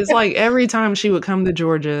time. It's like every time she would come to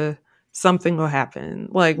Georgia, something will happen.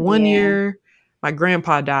 Like one Yeah. year, my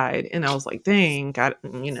grandpa died, and I was like, dang,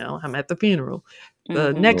 I'm at the funeral.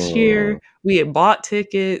 The next year, we had bought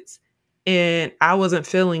tickets, and I wasn't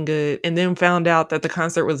feeling good, and then found out that the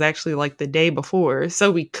concert was actually like the day before. So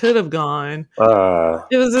we could have gone.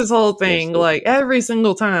 It was this whole thing. Like every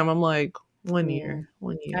single time, I'm like, one year.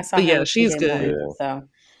 I saw But her yeah, with she's TJ good. Morton, so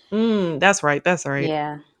That's right.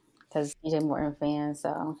 yeah, because TJ Morton fan.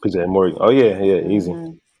 So PJ Morgan. Oh yeah, easy.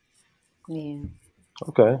 Yeah.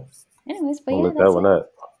 Okay. Anyways, but I'll yeah, look that that's one it. up.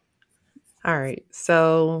 All right.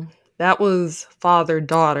 So that was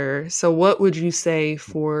father-daughter. So what would you say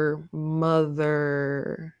for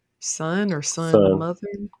mother-son or son-mother?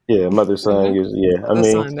 Yeah, mother son. Yeah, I The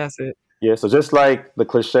mean, son, that's it. yeah. So just like the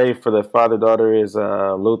cliche for the father daughter is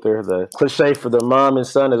Luther, the cliche for the mom and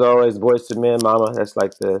son is always boys to men, mama. That's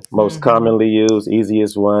like the most commonly used,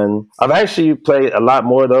 easiest one. I've actually played a lot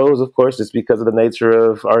more of those, of course, just because of the nature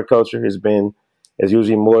of our culture. It's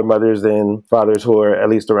usually more mothers than fathers who are at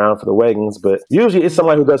least around for the weddings, but usually it's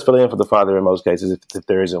somebody who does fill in for the father in most cases if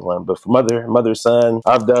there isn't one. But for mother, son,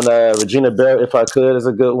 I've done Regina Bell, If I Could, is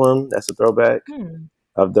a good one. That's a throwback.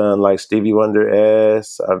 I've done like Stevie Wonder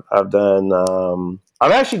S. I've done.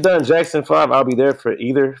 I've actually done Jackson 5. I'll be there for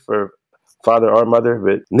either for father or mother,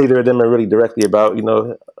 but neither of them are really directly about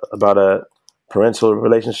about a parental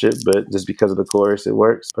relationship. But just because of the chorus, it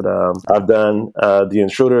works. But I've done The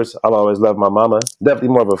Intruders. I'll always love my mama. Definitely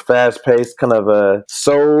more of a fast paced kind of a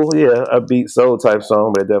soul, upbeat soul type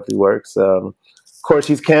song, but it definitely works. Of course,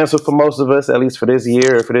 he's canceled for most of us, at least for this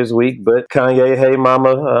year or for this week. But Kanye, Hey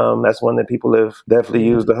Mama, that's one that people have definitely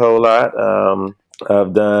used a whole lot.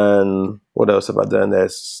 I've done, what else have I done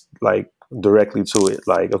that's like directly to it?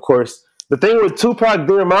 Like, of course, The thing with Tupac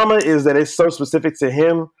Dear Mama is that it's so specific to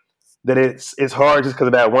him that it's hard just because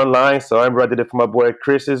of that one line. So I remember I did it for my boy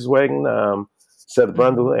Chris's wedding, Seth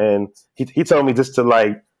Brundle, and he told me just to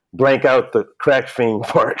like blank out the crack fiend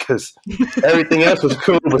part because everything else was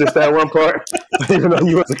cool, but just that one part, even though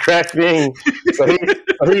he was a crack fiend. So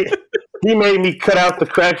he made me cut out the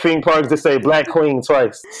crack fiend part and just say Black Queen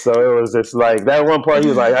twice. So it was just like that one part. He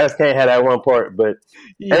was like, I just can't have that one part, but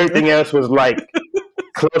everything else was like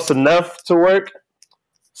close enough to work.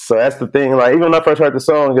 So that's the thing. Like even when I first heard the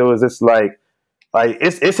song, it was just like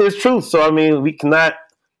it's his truth. So I mean, we cannot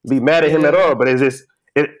be mad at him at all. But it's just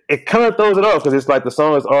it kind of throws it off because it's like the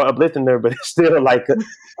song is all uplifting there, but it's still like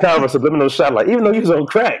kind of a subliminal shot. Like even though you was on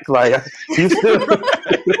crack, like you still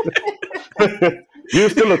you're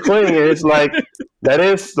still a queen. And it's like that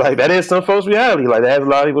is some folks' reality. Like that is a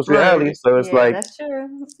lot of people's reality. So it's like that's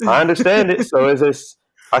true. I understand it. So it's just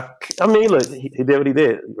I mean, look, he did what he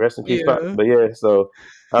did. Rest in peace, Pop. But yeah, so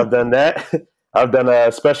I've done that. I've done a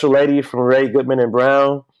Special Lady from Ray Goodman and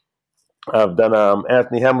Brown. I've done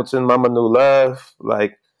Anthony Hamilton, Mama Knew Love.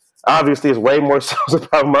 Like, obviously, it's way more songs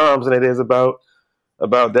about moms than it is about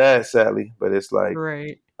dad, sadly. But it's like,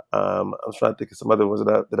 right. I'm trying to think of some other ones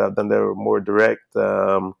that I've done that were more direct.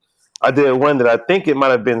 I did one that I think it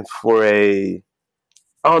might have been for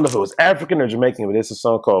I don't know if it was African or Jamaican, but it's a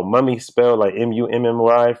song called Mummy, spelled like Mummy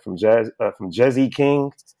from Jazzy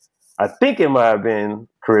King. I think it might have been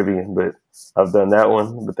Caribbean, but I've done that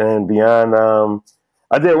one. But then beyond,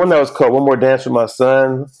 I did one that was called One More Dance with My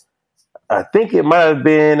Son. I think it might have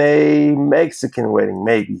been a Mexican wedding,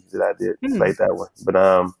 maybe, that I did play that one. But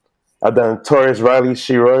I've done Taurus Riley,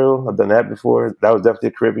 She Royal. I've done that before. That was definitely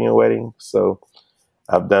a Caribbean wedding. So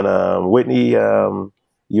I've done Whitney,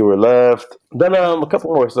 You Were Loved. Done a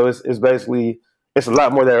couple more. So it's basically, it's a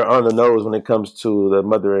lot more that are on the nose when it comes to the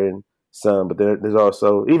mother and son. But there's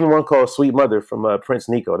also even one called Sweet Mother from Prince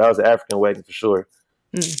Nico. That was an African wedding for sure.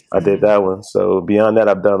 I did that one. So beyond that,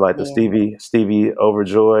 I've done like the Stevie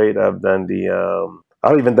Overjoyed. I've done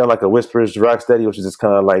I've even done like a Whispers Rocksteady, which is just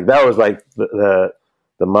kind of like, that was like the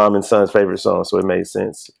mom and son's favorite song. So it made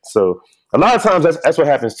sense. So a lot of times that's what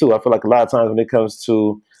happens too. I feel like a lot of times when it comes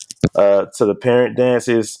to the parent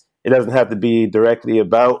dances, it doesn't have to be directly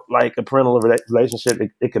about like a parental relationship.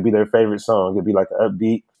 It could be their favorite song. It could be like an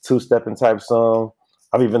upbeat, two-stepping type song.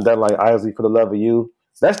 I've even done like Isley for the Love of You.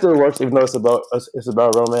 That still works, even though it's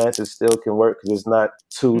about romance. It still can work because it's not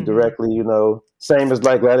too directly, Same as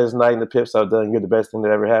like Gladys Knight and the Pips. I've done You're the Best Thing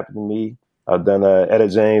That Ever Happened to Me. I've done Etta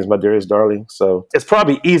James, My Dearest Darling. So it's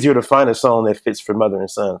probably easier to find a song that fits for mother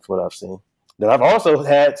and son, from what I've seen. Then I've also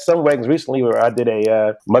had some weddings recently where I did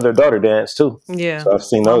a mother-daughter dance too. Yeah, so I've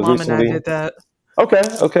seen those recently. My mom and I did that.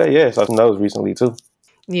 Okay, yeah. So I've seen those recently too.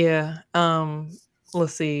 Yeah.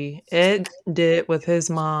 Let's see. Ed did with his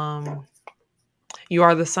mom. You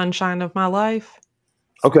Are the Sunshine of My Life.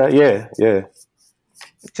 Okay, yeah.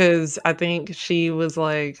 Because I think she was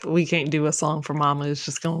like, we can't do a song for mama. It's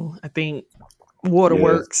just going, I think,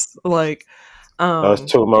 waterworks. Yeah. Like, it's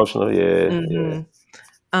too emotional. Yeah.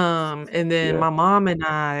 And then my mom and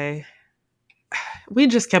I, we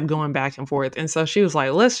just kept going back and forth. And so she was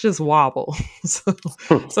like, let's just wobble. so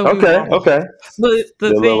okay. But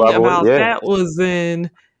the thing about that was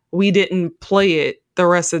then we didn't play it the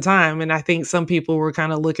rest of the time. And I think some people were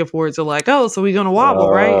kind of looking forward to like, oh, so we're going to wobble,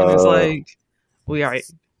 right? And it's like, we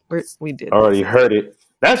did. Already heard it.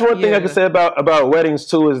 That's one thing I can say about weddings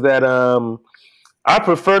too, is that I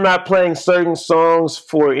prefer not playing certain songs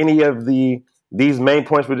for any of these main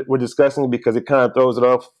points we're discussing, because it kind of throws it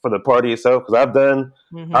off for the party itself. Because I've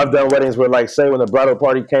done weddings where, like, say when the bridal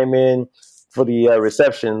party came in for the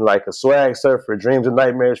reception, like a Swag Surfer, Dreams and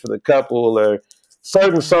Nightmares for the couple, or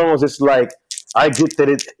certain songs, it's like, I get that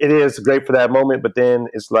it is great for that moment, but then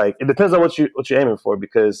it's like, it depends on what you're aiming for,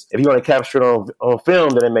 because if you want to capture it on film,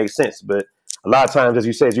 then it makes sense. But a lot of times, as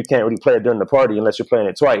you said, you can't really play it during the party unless you're playing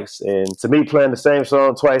it twice. And to me, playing the same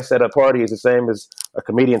song twice at a party is the same as a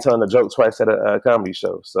comedian telling a joke twice at a comedy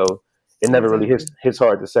show. So it never really hits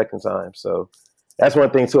hard the second time. So that's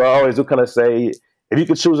one thing too. I always do kind of say, if you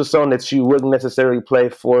could choose a song that you wouldn't necessarily play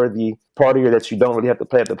for the party, or that you don't really have to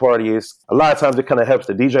play at the party, is a lot of times it kind of helps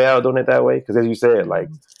the DJ out doing it that way. Because as you said, like,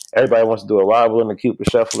 everybody wants to do a wobble and a Cupid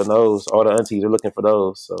shuffle, and those, all the aunties are looking for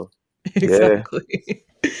those. So exactly.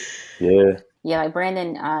 Yeah. Yeah, like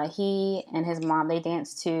Brandon, he and his mom, they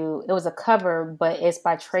danced to, it was a cover, but it's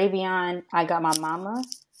by Travion, I Got My Mama.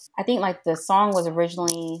 I think like the song was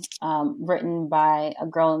originally written by a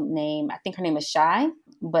girl named, I think her name is Shy,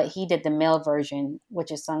 but he did the male version,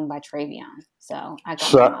 which is sung by Travion. So I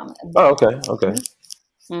Got My Mama. Oh, okay.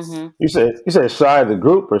 Mm-hmm. You said Shy the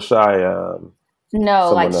group, or Shy?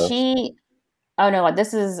 No, like else? she, Oh no,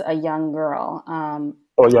 this is a young girl.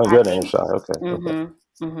 Oh, young I girl named think. Shy. Okay, okay,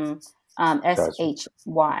 Mm-hmm. Mm-hmm. gotcha.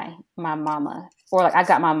 SHY, my mama, or like I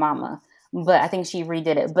got my mama, but I think she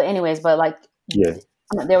redid it. But anyways, but like Yeah.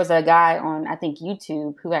 there was a guy on I think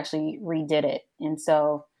YouTube who actually redid it, and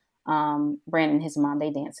so Brandon and his mom they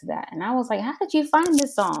danced to that, and I was like, how did you find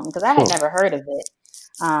this song? Because I had never heard of it.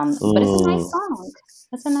 But it's a nice Mm. song.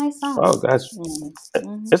 It's a nice Oh, song. gotcha.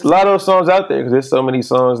 Mm-hmm. There's a lot of those songs out there because there's so many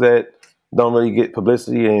songs that don't really get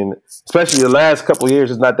publicity, and especially the last couple of years,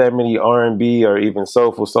 there's not that many R&B or even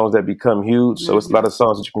soulful songs that become huge. So it's a lot Mm-hmm. of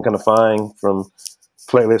songs that you can kind of find from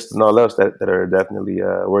playlists and all else that are definitely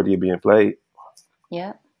worthy of being played.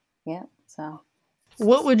 Yep. Yep. So.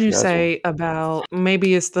 What would you Gotcha. say about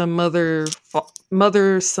maybe it's the mother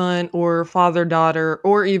son or father daughter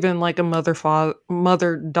or even like a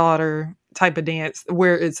mother daughter type of dance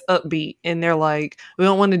where it's upbeat and they're like we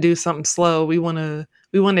don't want to do something slow, we want to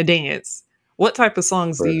dance. What type of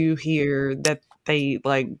songs do For you hear that they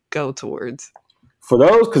like go towards? for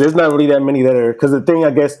those, because there's not really that many that are. Because the thing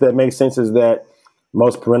I guess that makes sense is that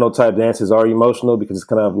most parental type dances are emotional because it's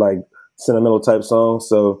kind of like sentimental type songs.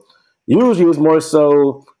 So usually it's more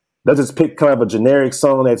so they'll just pick kind of a generic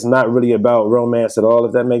song that's not really about romance at all.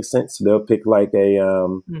 If that makes sense, Hmm. they'll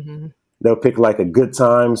pick like a Good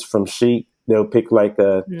Times from Chic. They'll pick like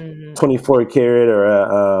a Hmm. 24 Karat or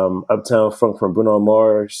a Uptown Funk from Bruno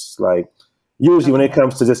Mars. Like usually when it Okay.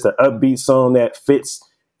 comes to just an upbeat song that fits,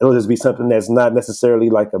 it'll just be something that's not necessarily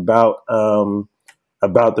like about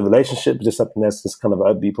the relationship, just something that's just kind of an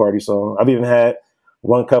upbeat party song. I've even had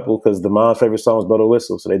one couple because the mom's favorite song was Blow the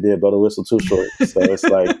Whistle, so they did Blow the Whistle Too Short. So it's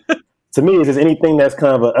like to me, it's just anything that's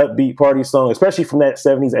kind of an upbeat party song, especially from that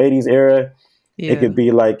 70s, 80s era. It Yeah. could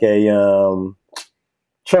be like a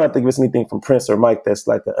trying to think if it's anything from Prince or Mike that's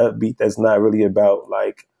like an upbeat that's not really about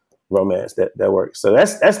like romance that works. So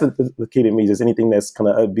that's the key to me. Just anything that's kind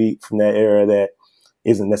of upbeat from that era that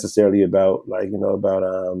isn't necessarily about like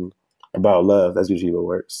about love. That's usually what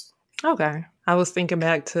works. Okay. I was thinking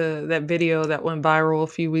back to that video that went viral a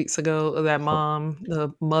few weeks ago of that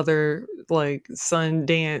the mother, like son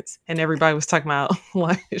dance, and everybody was talking about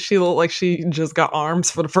like she looked like she just got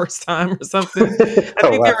arms for the first time or something. I Oh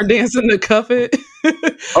think they wow. were dancing to Cuff It.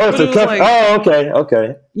 Oh, it's But a it was cuff. like, Oh, okay,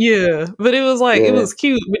 okay, yeah, but it was like, it yeah. was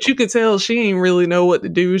cute, but you could tell she didn't really know what to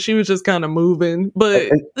do. She was just kind of moving, but They,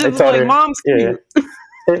 it they was taught like, her. mom's Yeah,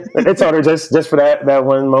 cute. they taught her just for that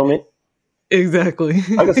one moment. Exactly.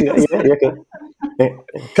 I can see that. Yeah, yeah.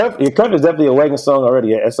 Your cup is definitely a Wagon song already.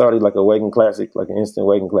 Yeah, it's already like a Wagon classic, like an instant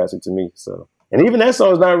Wagon classic to me. So, and even that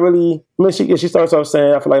song is not really. I mean, she starts off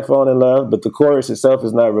saying, "I feel like falling in love," but the chorus itself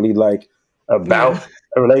is not really like Yeah. about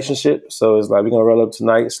a relationship. So it's like we're gonna roll up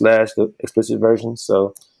tonight / the explicit version.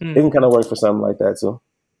 So it can kind Mhm. of work for something like that too.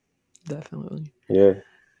 Definitely. Yeah.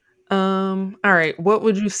 All right. What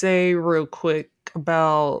would you say real quick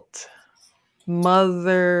about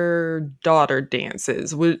mother-daughter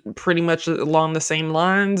dances? Would pretty much along the same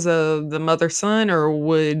lines of the mother-son, or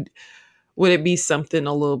would it be something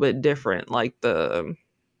a little bit different?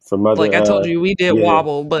 For mother, Like I told you, we did yeah,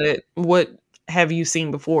 wobble, but what have you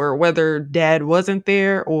seen before? Whether dad wasn't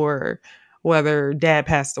there or whether dad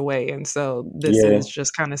passed away, and so this yeah. is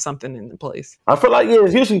just kind of something in the place. I feel like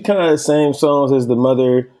it's usually kind of the same songs as the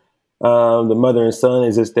mother and son.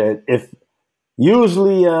 Is just that if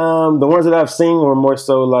usually the ones that I've seen were more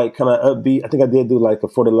so like kind of upbeat. I think I did do like a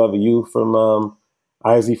For the Love of You from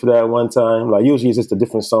Izzy for that one time. Like usually it's just a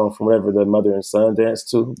different song from whatever the mother and son dance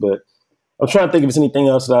to. But I'm trying to think if there's anything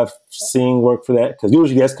else that I've seen work for that because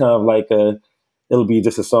usually that's kind of like it'll be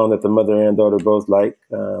just a song that the mother and daughter both like.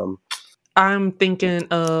 I'm thinking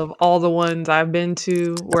of all the ones I've been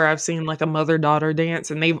to where I've seen like a mother-daughter dance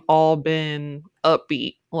and they've all been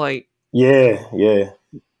upbeat. Like Yeah, yeah,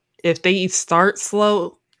 if they start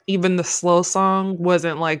slow, even the slow song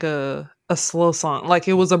wasn't like a slow song. Like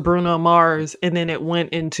it was a Bruno Mars and then it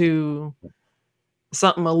went into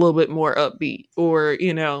something a little bit more upbeat or,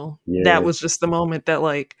 that yeah. was just the moment that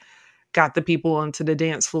like got the people onto the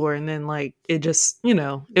dance floor and then like it just,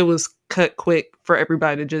 it was cut quick for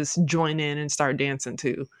everybody to just join in and start dancing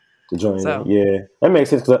too. To join in, So, yeah, that makes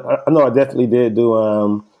sense. Cause I know I definitely did do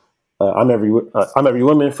I'm every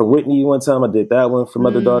woman for Whitney one time. I did that one for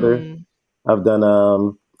mother daughter. mm, I've done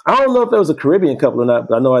I don't know if that was a Caribbean couple or not,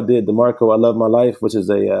 but I know I did DeMarco I Love My Life, which is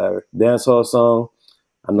a dancehall song.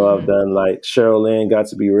 I know I've mhm, done like Cheryl Lynn Got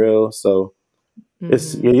to Be Real. So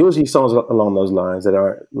it's mhm. yeah, usually songs along those lines that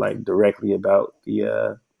aren't like directly about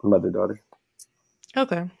the mother daughter.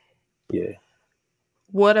 Okay. Yeah.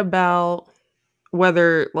 What about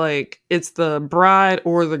whether like it's the bride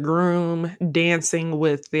or the groom dancing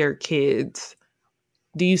with their kids?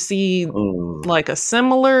 Do you see like a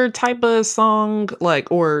similar type of song,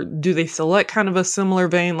 like, or do they select kind of a similar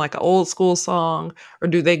vein, like an old school song, or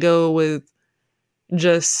do they go with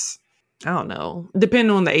just, I don't know,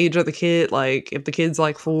 depending on the age of the kid, like if the kid's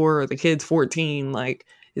like 4 or the kid's 14, like,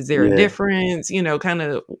 is there a difference? You know, kind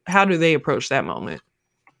of how do they approach that moment?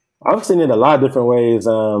 I've seen it a lot of different ways.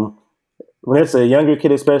 When it's a younger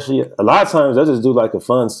kid, especially, a lot of times they'll just do like a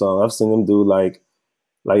fun song. I've seen them do like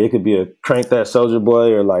it could be a Crank That Soldier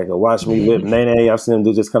Boy or like a Watch Me Whip Nene. I've seen them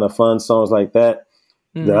do just kind of fun songs like that.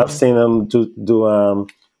 Then I've seen them do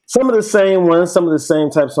some of the same ones, some of the same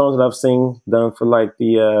type songs that I've seen done for like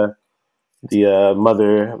the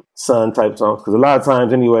mother son type songs. Because a lot of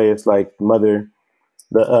times anyway, it's like mother.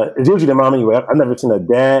 It's usually the mom anyway. I've never seen a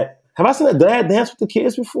dad. Have I seen a dad dance with the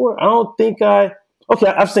kids before? I don't think Okay,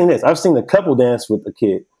 I've seen this. I've seen the couple dance with the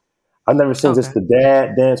kid. I've never seen just the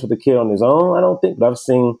dad dance with the kid on his own, I don't think. But I've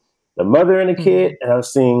seen the mother and the kid, and I've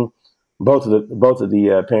seen both of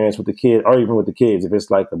the parents with the kid, or even with the kids. If it's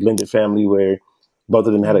like a blended family where both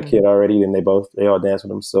of them had a kid already, then they all dance with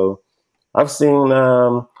them. So I've seen.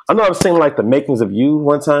 I know I've seen like the Makings of You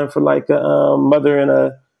one time for like a mother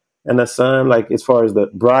and a son, like as far as the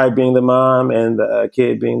bride being the mom and the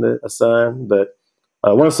kid being a son, but.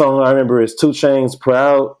 One song I remember is 2 Chainz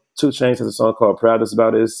Proud. 2 Chainz has a song called Proud that's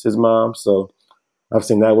about his mom. So I've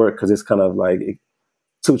seen that work because it's kind of like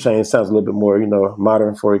 2 Chainz sounds a little bit more,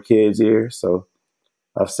 modern for a kid's ear. So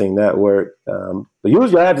I've seen that work. But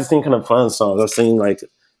usually I have just seen kind of fun songs. I've seen like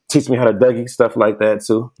Teach Me How to Dougie, stuff like that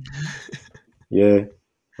too. Yeah.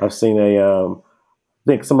 I've seen I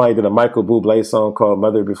think somebody did a Michael Bublé song called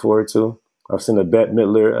Mother before too. I've seen a Bette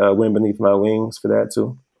Midler, Wind Beneath My Wings for that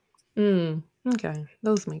too. Okay,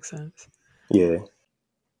 those make sense. Yeah.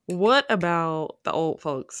 What about the old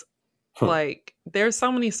folks? Like, there's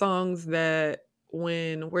so many songs that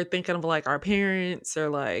when we're thinking of like our parents or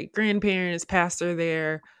like grandparents passed through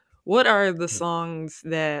there, what are the songs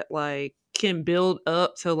that like can build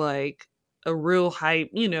up to like a real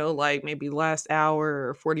hype, like maybe last hour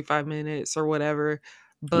or 45 minutes or whatever,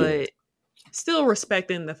 but still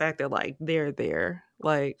respecting the fact that like they're there,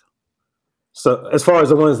 like. So as far as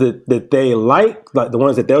the ones that they like the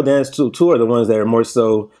ones that they'll dance to, are the ones that are more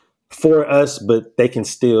so for us, but they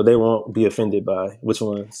won't be offended by. Which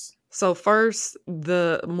ones? So first,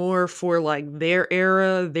 the more for like their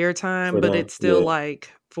era, their time, but it's still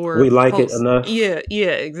like for we like it enough. Yeah,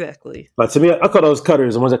 exactly. Like to me, I call those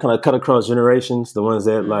cutters, the ones that kind of cut across generations, the ones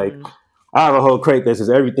that like, I have a whole crate that says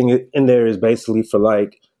everything in there is basically for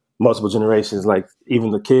like multiple generations. Like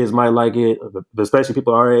even the kids might like it, but especially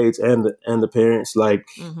people our age and the parents. Like,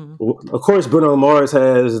 of course, Bruno Mars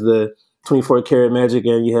has the 24 Karat Magic,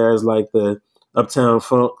 and he has like the Uptown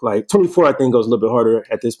Funk. Like 24, I think goes a little bit harder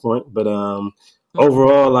at this point. But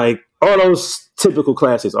overall, like all those typical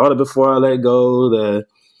classics, all the Before I Let Go,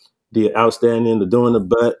 the Outstanding, the Doing the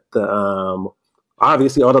Butt, the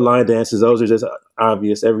obviously all the line dances. Those are just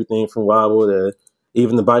obvious. Everything from Wobble to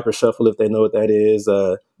even the Biker Shuffle, if they know what that is.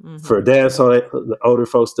 For dancehall, the older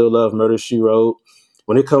folks still love Murder, She Wrote.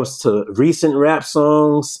 When it comes to recent rap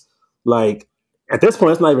songs, like at this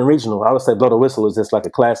point, it's not even regional. I would say Blow the Whistle is just like a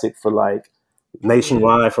classic for like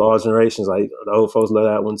nationwide for all generations. Like the old folks love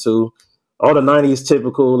that one too. All the 90s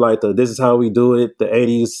typical, like the This Is How We Do It, the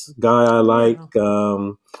 80s Guy I Like.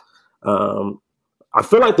 I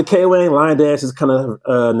feel like the K-Wayne line dance is kind of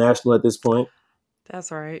national at this point.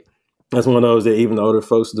 That's right. That's one of those that even the older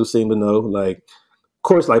folks do seem to know. Like, of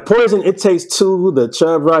course, like Poison, It Takes Two, the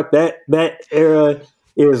Chubb Rock, that era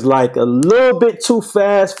is like a little bit too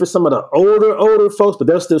fast for some of the older folks, but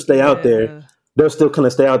they'll still stay out there. They'll still kind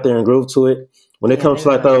of stay out there and groove to it. When it comes to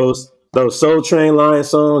like those Soul Train line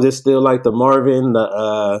songs, it's still like the Marvin,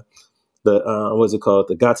 the what's it called?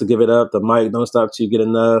 The Got to Give It Up, the Mike, Don't Stop Till You Get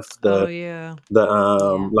Enough,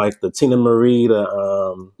 like the Tina Marie,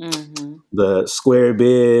 the Square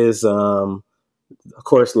Biz, of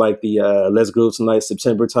course, like the Let's Groove Tonight,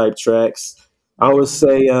 September type tracks. I would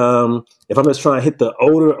say if I'm just trying to hit the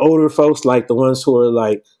older folks, like the ones who are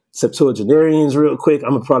like septuagenarians real quick,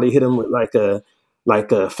 I'm gonna probably hit them with like a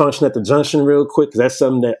Function at the Junction real quick, because that's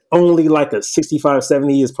something that only like a 65,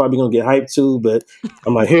 70 is probably gonna get hyped to. But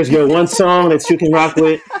I'm like, here's your one song that you can rock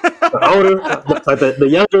with. The older, like the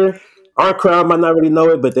younger, our crowd might not really know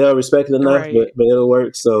it, but they'll respect it enough, but it'll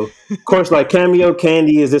work. So of course, like Cameo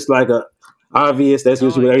Candy is just like a obvious. That's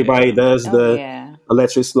usually what everybody does the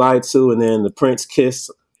electric slide to, and then the Prince Kiss,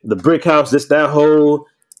 the Brick House, just that whole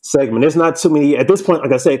segment. There's not too many at this point.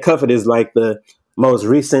 Like I said, Cuff It is like the most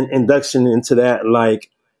recent induction into that, like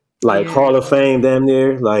Hall of Fame, damn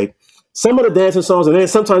near. Like some of the dancing songs, and then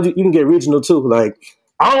sometimes you can get regional too. Like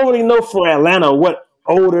I don't really know for Atlanta what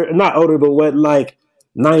not older, but what like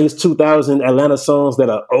 90s, 2000 Atlanta songs that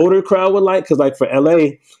an older crowd would like? Because like for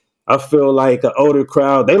LA, I feel like an older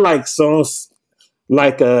crowd, they like songs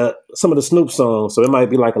like some of the Snoop songs. So it might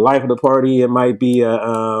be like a Life of the Party. It might be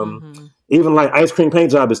even like Ice Cream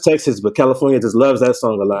Paint Job is Texas, but California just loves that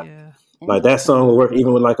song a lot. Yeah. Like that song will work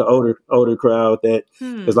even with like an older crowd that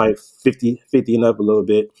is like 50 and up a little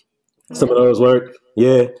bit. Some of those work.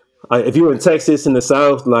 Yeah. If you're in Texas in the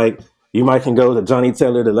South, like you might can go to Johnny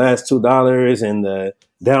Taylor, The Last $2, and the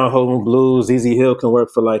Down Home Blues. Easy Hill can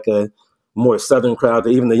work for like a more Southern crowd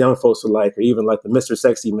that even the young folks will like, or even like the Mr.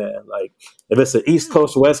 Sexy Man. Like if it's an East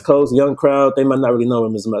Coast, West Coast young crowd, they might not really know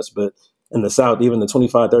him as much, but in the South, even the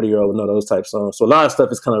 25, 30-year-old would know those type songs. So a lot of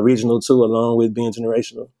stuff is kind of regional too, along with being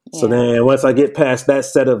generational. Yeah. So then once I get past that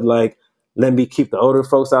set of like, let me keep the older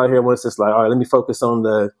folks out here, once it's like, all right, let me focus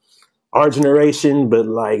on our generation, but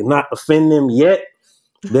like not offend them yet.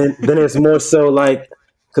 Then it's more so like,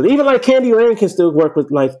 because even like Candy Rain can still work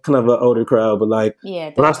with like kind of an older crowd, but like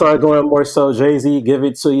when I started going more so Jay-Z, Give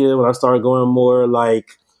It To You, when I started going more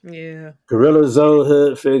like Gorilla Zoe,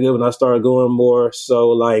 Hood Figure, when I started going more so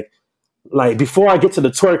like before I get to the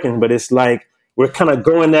twerking, but it's like we're kind of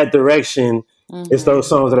going that direction. It's those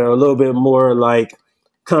songs that are a little bit more like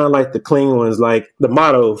kind of like the clean ones, like the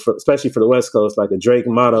motto, especially for the West Coast, like a Drake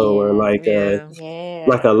motto or like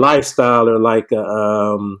like a Lifestyle or like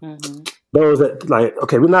those that like,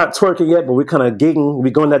 okay, we're not twerking yet, but we're kind of gigging.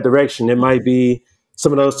 We're going that direction. It might be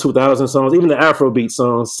some of those 2000 songs, even the Afrobeat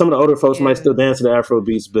songs. Some of the older folks might still dance to the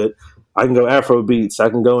Afrobeats, but I can go Afrobeats. I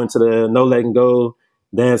can go into the No Letting Go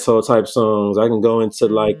dancehall type songs. I can go into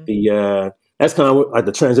like the that's kind of like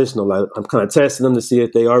the transitional. Like I'm kind of testing them to see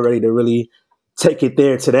if they are ready to really take it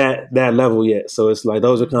there to that level yet. So it's like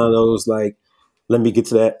those are kind of those like, let me get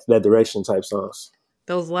to that direction type songs.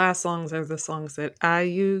 Those last songs are the songs that I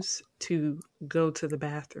use to go to the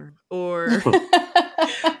bathroom or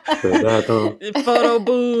photo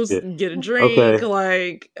booths, get a drink. Okay.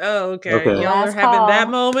 Like, oh, okay. Y'all are having that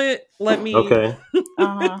moment. Let me. Okay.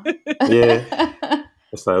 Yeah.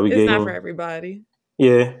 It's like it's not for everybody.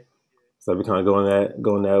 Yeah. So we kind of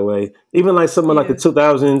going that way. Even like some of like the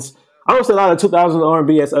 2000s. I don't say a lot of 2000s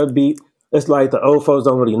R&B that's upbeat. It's like the old folks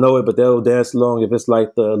don't really know it, but they'll dance along. If it's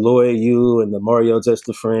like the Lloyd You and the Mario Just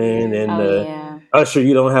a Friend and the Usher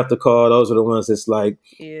You Don't Have to Call, those are the ones that's like,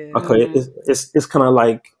 okay, it's kind of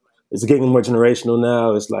like, it's getting more generational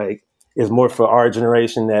now. It's like, it's more for our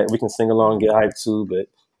generation that we can sing along and get hyped to, but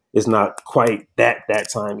it's not quite that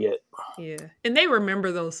time yet. Yeah. And they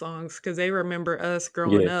remember those songs because they remember us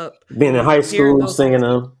growing up. Being in high school, singing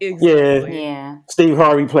them. Exactly. Yeah. Steve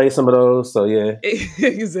Harvey played some of those, so yeah.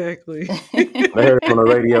 Exactly. I heard it on the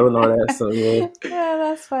radio and all that, so yeah. Yeah,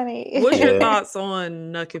 that's funny. What's your thoughts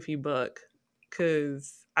on Nuck If You Buck?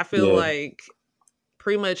 Because I feel like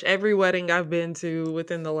pretty much every wedding I've been to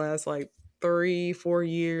within the last like 3-4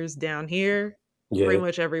 years down here, pretty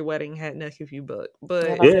much every wedding had Nuck If You Buck.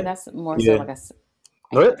 But that's more so like a that's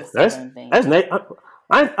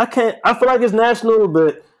I can't. I feel like it's national,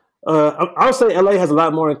 but I'll say LA has a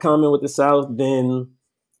lot more in common with the South than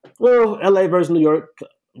LA versus New York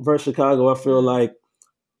versus Chicago. I feel like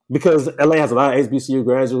because LA has a lot of HBCU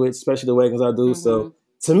graduates, especially the weddings I do. So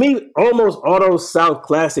to me, almost all those South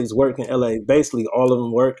classics work in LA. Basically, all of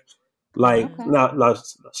them work. Like now,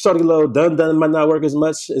 Shorty Low Dun might not work as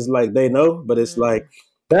much as like They Know, but it's like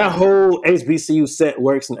that whole HBCU set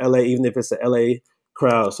works in LA, even if it's an LA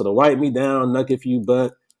crowd. So the Wipe Me Down, Nuck If You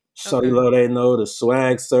Buck, Shorty Low They Know, the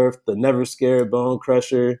Swag Surf, the Never Scared Bone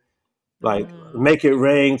Crusher, like Make It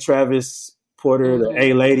Rain, Travis Porter, the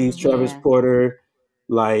A Ladies, Travis Porter,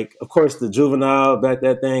 like of course the Juvenile, Back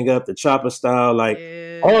That Thing Up, the Chopper Style, like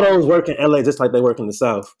all those work in LA just like they work in the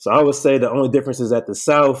South. So I would say the only difference is that the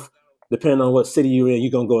South, depending on what city you're in,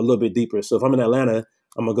 you're gonna go a little bit deeper. So if I'm in Atlanta,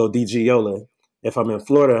 I'm gonna go DG Yola. If I'm in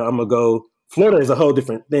Florida, I'm gonna go. Florida is a whole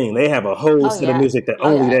different thing. They have a whole set of music that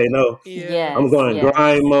only they know. I'm going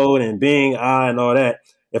grind mode and Bing I and all that.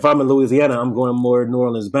 If I'm in Louisiana, I'm going more New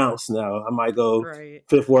Orleans bounce now. I might go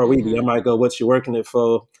Fifth Ward Weeby. I might go What You Working It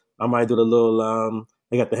For. I might do the little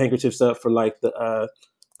they got the handkerchiefs up for like the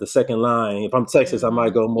second line. If I'm Texas, I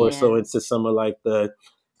might go more so into some of like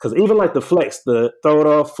because even like the flex, the Throw It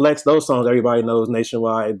Off flex, those songs everybody knows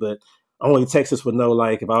nationwide, but only Texas would know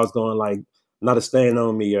like if I was going like Not a Stain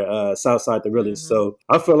on Me or Southside the Realest. So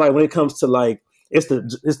I feel like when it comes to like it's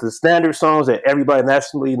the standard songs that everybody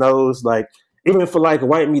nationally knows. Like even for like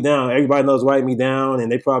Wipe Me Down, everybody knows Wipe Me Down,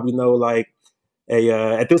 and they probably know like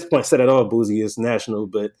at this point Set It Off Boozy is national.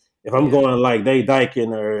 But if I'm going like They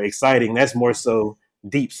Dyking or Exciting, that's more so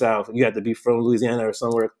deep South. You have to be from Louisiana or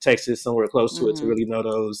somewhere, Texas, somewhere close to it to really know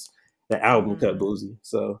those the album cut boozy.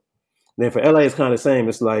 So then for LA, it's kind of the same.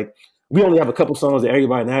 It's like we only have a couple songs that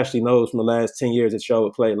everybody nationally knows from the last 10 years that y'all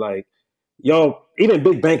would play. Like y'all, even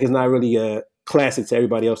Big Bank is not really a classic to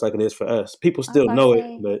everybody else like it is for us. People still know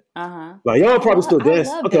it, but like y'all probably still dance.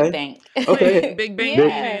 Okay, Big Bank. Okay, Big Bank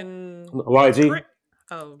and YG.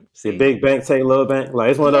 Oh, see, Big Bank, take Lil Bank. Like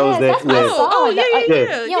it's one of those that.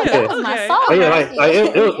 Yeah. That was my song. Oh, yeah, like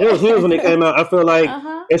it was huge when it came out. I feel like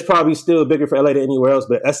it's probably still bigger for LA than anywhere else,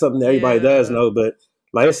 but that's something that everybody does know. But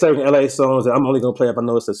like it's certain LA songs that I'm only gonna play if I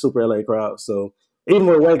know it's a super LA crowd. So even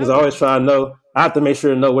with Wake, I always try to know. I have to make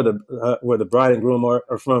sure to know where the bride and groom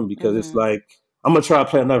are from, because it's like I'm gonna try to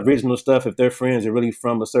play enough original stuff if their friends are really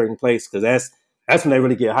from a certain place, because that's when they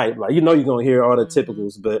really get hyped. Like you're gonna hear all the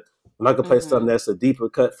typicals, but when I can play something that's a deeper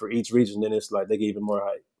cut for each region, then it's like they get even more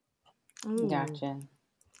hype. Ooh. Gotcha.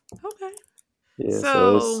 Okay. Yeah.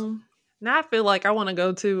 So now I feel like I want to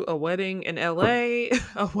go to a wedding in LA,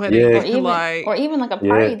 a wedding or even like a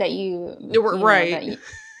party that you right.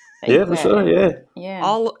 For sure. Yeah.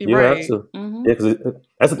 All you right. have to. Yeah, because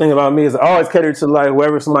that's the thing about me is I always cater to like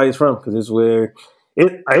wherever somebody's from, because it's where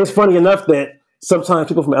it's funny enough that sometimes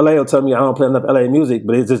people from LA will tell me I don't play enough LA music,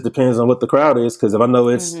 but it just depends on what the crowd is. Because if I know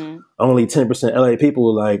it's only 10% LA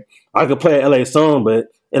people, like I could play an LA song, but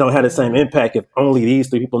it don't have the same impact if only these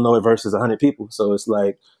 3 people know it versus 100 people. So it's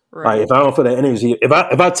like if I don't feel that energy, if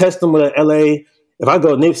I test them with an LA, if I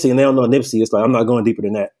go Nipsey and they don't know Nipsey, it's like I'm not going deeper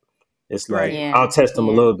than that. It's like I'll test them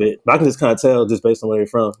a little bit, but I can just kind of tell just based on where they're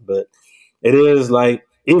from. But it is like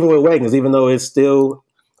even with Wagons, even though it's still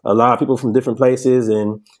a lot of people from different places,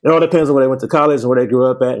 and it all depends on where they went to college and where they grew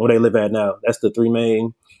up at and where they live at now. That's the 3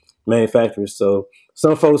 main factors. So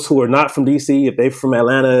some folks who are not from DC, if they're from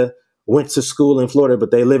Atlanta, went to school in Florida, but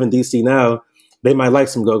they live in DC now, they might like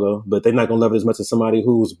some go-go, but they're not going to love it as much as somebody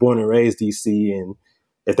who's born and raised DC. And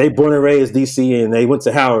if they born and raised DC and they went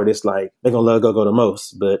to Howard, it's like they're going to love go-go the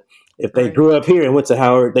most. But if they grew up here and went to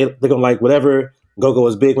Howard, they're going to like whatever go-go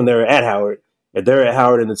was big when they were at Howard. If they're at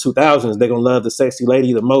Howard in the 2000s, they're going to love the Sexy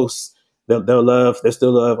Lady the most. They'll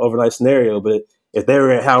still love Overnight Scenario. But if they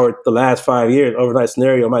were at Howard the last 5 years, Overnight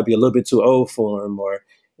Scenario might be a little bit too old for them. Or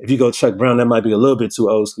if you go Chuck Brown, that might be a little bit too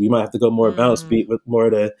old school. You might have to go more bounce beat with more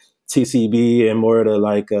of the TCB and more of the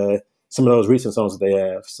like some of those recent songs that they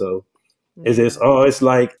have. So it's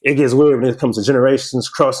like it gets weird when it comes to generations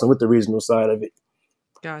crossing with the regional side of it.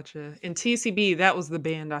 Gotcha. And TCB, that was the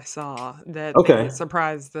band I saw that they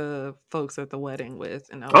surprised the folks at the wedding with.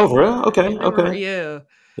 And for real? Okay.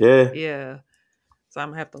 Yeah. So I'm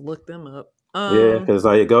gonna have to look them up. Because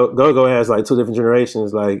like Go has like 2 different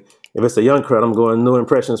generations. Like if it's a young crowd, I'm going New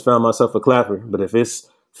Impressions, Found Myself a Clapper. But if it's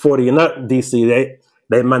 40 and up DC,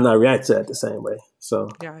 they might not react to that the same way. So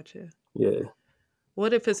gotcha. Yeah.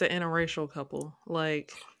 What if it's an interracial couple?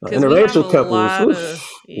 Like interracial couples.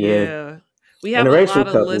 We have a lot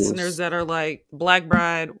of listeners that are like black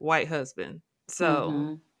bride, white husband.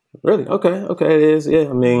 So really? Okay, it is. Yeah.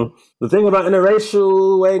 I mean, the thing about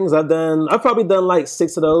interracial weddings, I've probably done like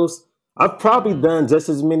 6 of those. I've probably done just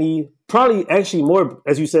as many, probably actually more,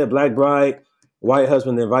 as you said, black bride, white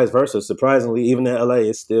husband, and vice versa. Surprisingly, even in LA,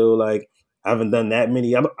 it's still like I haven't done that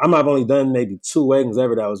many. I've only done maybe 2 weddings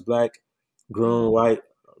ever that was black groom, white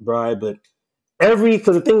bride. But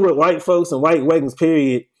because the thing with white folks and white weddings,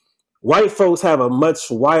 period, white folks have a much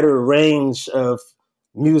wider range of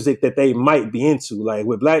music that they might be into. Like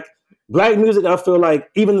with black music, I feel like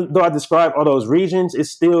even though I describe all those regions, it's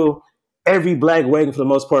still every black wedding for the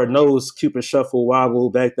most part knows Cupid Shuffle, Wobble,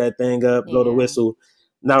 back that thing up, blow the whistle.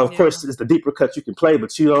 Now, of course, it's the deeper cuts you can play,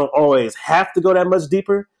 but you don't always have to go that much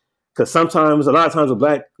deeper, because a lot of times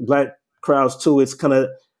with black crowds too, it's kind of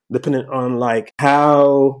dependent on like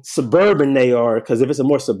how suburban they are. Because if it's a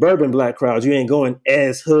more suburban black crowd, you ain't going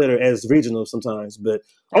as hood or as regional sometimes. But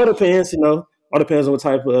all depends, all depends on what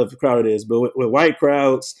type of crowd it is. But with white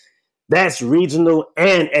crowds, that's regional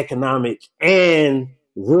and economic and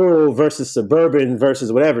rural versus suburban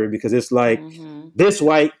versus whatever. Because it's like this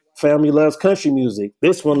white family loves country music.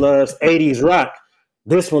 This one loves 80s rock.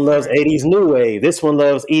 This one loves 80s new wave. This one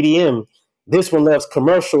loves EDM. This one loves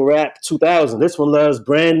commercial rap 2000. This one loves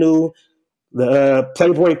brand new the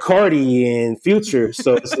Playboy Cardi and Future.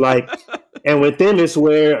 So it's like, and with them, it's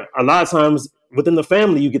where a lot of times within the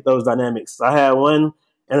family, you get those dynamics. I had one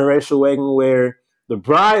interracial wedding where the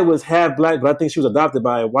bride was half black, but I think she was adopted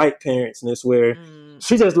by white parents. And it's where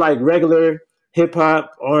she just like regular hip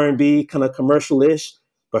hop, R&B, kind of commercial-ish.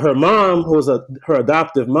 But her mom, who was her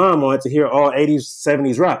adoptive mom, wanted to hear all 80s,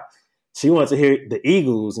 70s rock. She wanted to hear the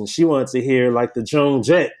Eagles, and she wanted to hear like the Joan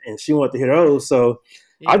Jett, and she wanted to hear those. So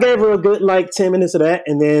I gave her a good like 10 minutes of that,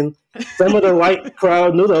 and then some of the white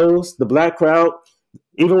crowd knew those. The black crowd,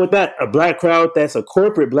 even with that, a black crowd that's a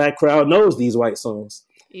corporate black crowd knows these white songs.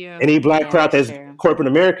 Yeah. Any black crowd that's corporate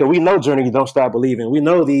America, we know Journey, Don't Stop Believing. We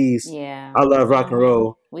know these. Yeah. I Love Rock and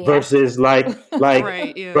Roll. Versus Right,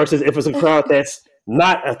 yeah. versus if it's a crowd that's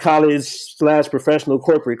not a college / professional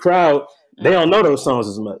corporate crowd, they don't know those songs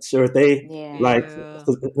as much. Or if they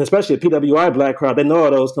especially a PWI black crowd, they know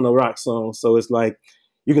all those kind of rock songs. So it's like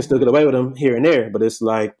you can still get away with them here and there. But it's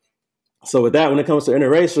like, so with that, when it comes to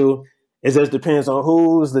interracial, it just depends on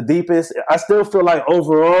who's the deepest. I still feel like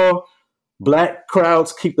overall, black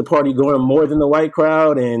crowds keep the party going more than the white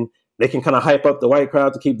crowd, and they can kind of hype up the white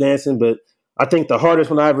crowd to keep dancing. But I think the hardest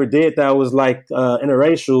one I ever did that was like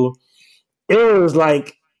interracial. It was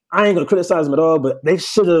like, I ain't gonna criticize them at all, but they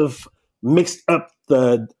should have mixed up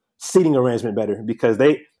the seating arrangement better, because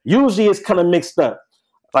they usually it's kind of mixed up.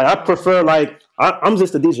 Like I prefer, like I'm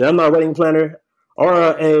just a DJ, I'm not a wedding planner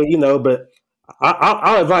or but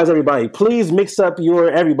I'll advise everybody, please mix up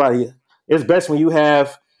your everybody. It's best when you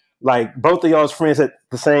have like both of y'all's friends at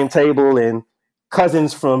the same table and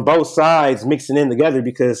cousins from both sides mixing in together,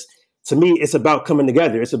 because to me, it's about coming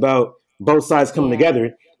together. It's about both sides coming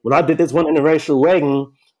together. When I did this one interracial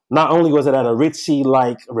wedding, not only was it at a ritzy,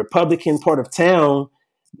 like Republican part of town,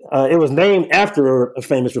 it was named after a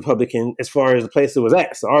famous Republican as far as the place it was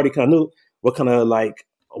at. So I already kind of knew what kind of like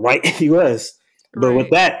white he was. But with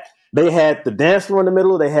that, they had the dance floor in the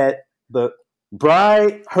middle. They had the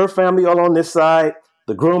bride, her family all on this side,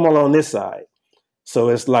 the groom all on this side. So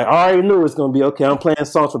it's like, I already knew it was going to be, okay, I'm playing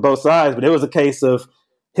songs for both sides. But it was a case of,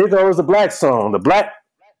 here goes the black song. The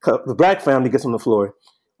black family gets on the floor.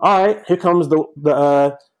 All right, here comes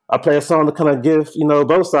I play a song to kind of give,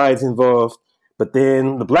 both sides involved. But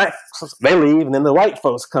then the blacks, they leave, and then the white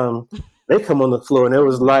folks come. They come on the floor, and it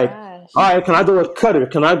was like, all right, can I go a Cutter?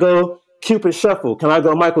 Can I go Cupid Shuffle? Can I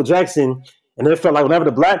go Michael Jackson? And it felt like whenever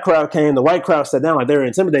the black crowd came, the white crowd sat down like they were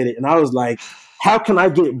intimidated. And I was like, how can I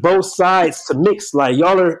get both sides to mix? Like,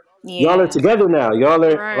 y'all are together now. Y'all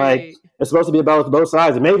are like, it's supposed to be about both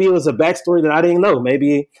sides. And maybe it was a backstory that I didn't know.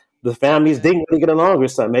 Maybe the families didn't really get along or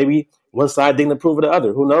something. Maybe one side didn't approve of the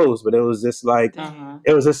other. Who knows? But it was just like,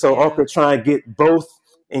 it was just so awkward trying to get both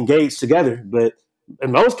engaged together. But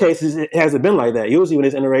in most cases, it hasn't been like that. Usually when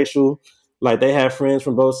it's interracial, like they have friends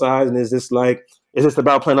from both sides, and it's just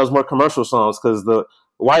about playing those more commercial songs, because the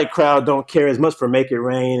white crowd don't care as much for Make It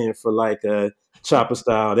Rain and for like Chopper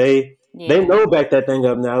Style. They know back that thing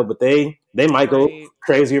up now, but they might go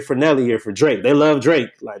crazier for Nelly or for Drake. They love Drake.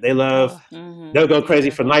 Like they'll go crazy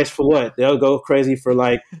for Nice for What. They'll go crazy for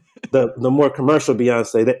like the more commercial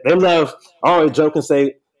Beyonce. They love, I always joke and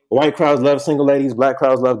say, white crowds love Single Ladies, black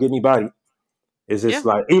crowds love Get Me Body. It's just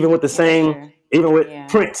like, even with the same, even with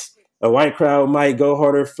Prince, a white crowd might go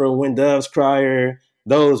harder for When Doves Cry or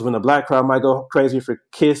those, when the black crowd might go crazy for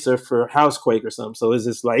Kiss or for Housequake or something. So it's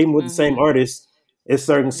just like, even with the same artist, it's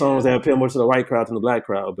certain songs that appeal more to the white crowd than the black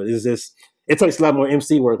crowd. But it's just, it takes a lot more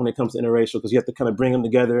MC work when it comes to interracial, because you have to kind of bring them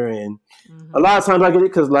together. And a lot of times I get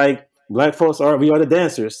it because like black folks we are the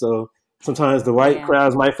dancers. So sometimes the white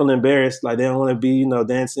crowds might feel embarrassed, like they don't want to be,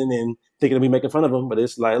 dancing and thinking of me making fun of them. But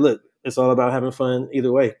it's like, look, it's all about having fun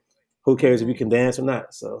either way. Who cares if you can dance or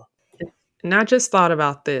not? So. And I just thought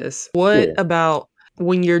about this. What about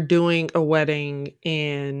when you're doing a wedding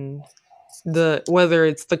and whether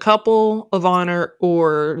it's the couple of honor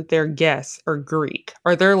or their guests are Greek?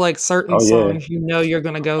 Are there like certain songs you're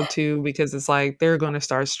going to go to because it's like they're going to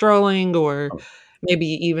start strolling, or maybe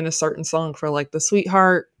even a certain song for like the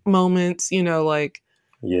sweetheart moments, like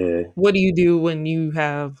what do you do when you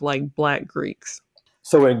have like black Greeks?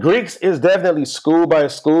 So in Greeks, it's definitely school by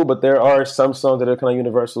school, but there are some songs that are kind of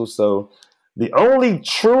universal. So the only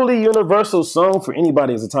truly universal song for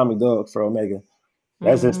anybody is Atomic Dog for Omega.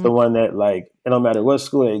 That's just the one that, like, it don't matter what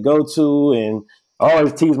school they go to. And I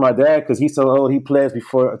always tease my dad because he's so old. He pledged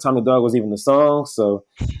before Atomic Dog was even the song. So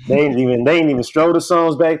they ain't even stroll the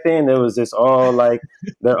songs back then. It was just all like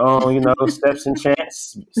their own, steps and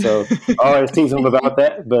chants. So I always tease him about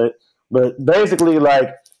that. But basically, like,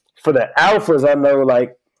 for the alphas, I know,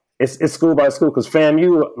 like, it's school by school, because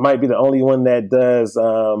FAMU might be the only one that does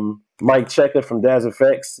Mike Checker from Daz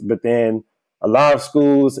Effects. But then a lot of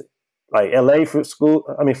schools, like LA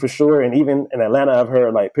for sure, and even in Atlanta, I've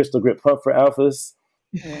heard like Pistol Grip Pump for alphas.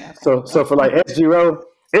 Yeah. So for like SG Row,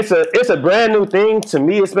 it's a brand new thing to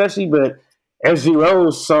me, especially. But SG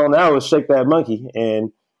Row's song now is Shake That Monkey,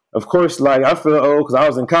 and of course, like, I feel old because I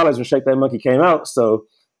was in college when Shake That Monkey came out, so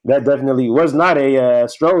that definitely was not a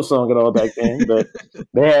stroll song at all back then. But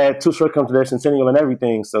they had Too Short Come to their Centennial and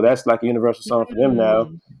everything, so that's like a universal song for them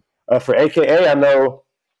now. For AKA,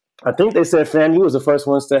 I think they said FAMU was the first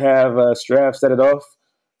ones to have Strav set it off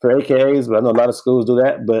for AKAs, but I know a lot of schools do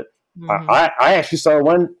that. But I actually saw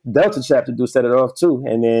one Delta chapter do set it off too,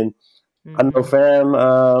 and then I know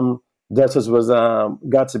fam Delta's was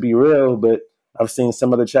Got to Be Real, but I've seen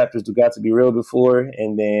some other chapters do Got to Be Real before,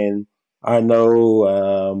 and then I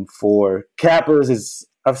know for Kappas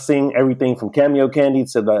I've seen everything from Cameo Candy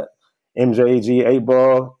to the MJG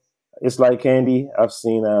 8-Ball. It's Like Candy. I've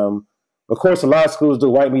seen of course a lot of schools do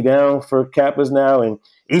Wipe Me Down for Kappas now, and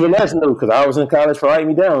even that's new because I was in college for Wipe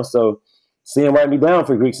Me Down, so seeing Wipe Me Down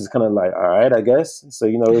for Greeks is kind of like, all right, I guess. So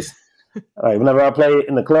it's like whenever I play it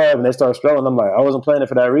in the club and they start strolling, I'm like, I wasn't playing it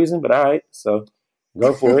for that reason, but all right, so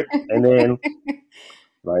go for it. And then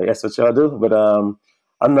like that's what y'all do. But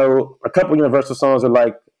I know a couple Universal songs are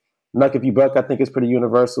like Knuck If You Buck. I think it's pretty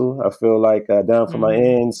universal. I feel like Down for My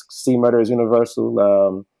Ends, C Murder is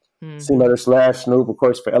universal. C Murder / Snoop, of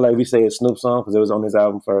course, for LA we say it's Snoop's song because it was on his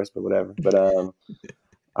album first, but whatever. But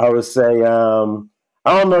I would say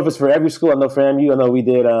I don't know if it's for every school. I know for MU, I know we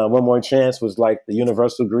did One More Chance was like the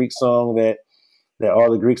universal Greek song that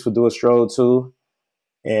all the Greeks would do a stroll to.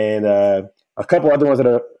 And a couple other ones that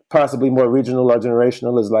are possibly more regional or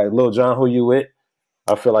generational is like Lil Jon, Who You With.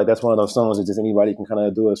 I feel like that's one of those songs that just anybody can kind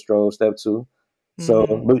of do a stroll step to. So,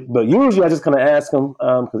 but usually I just kind of ask them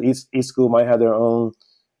because each school might have their own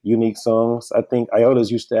unique songs. I think Iotas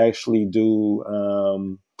used to actually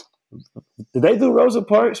do did they do Rosa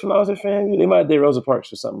Parks when I was at FAMU? They might have did Rosa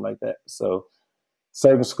Parks or something like that. So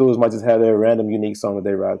certain schools might just have their random unique song that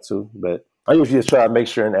they rock to. But I usually just try to make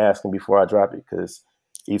sure and ask them before I drop it because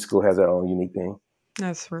each school has their own unique thing.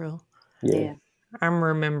 That's real. Yeah. I'm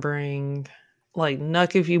remembering like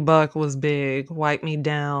Knuck If You Buck was big, Wipe Me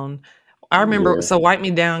Down. I remember, so Wipe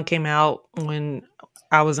Me Down came out when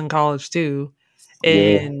I was in college too.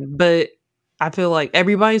 But I feel like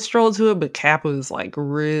everybody strolled to it, but Kappa was like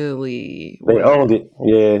really they owned it.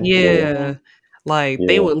 Yeah. Like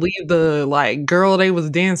they would leave the like girl they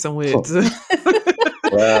was dancing with to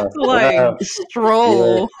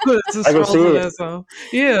stroll to stroll to that song.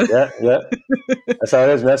 Yeah. That's how it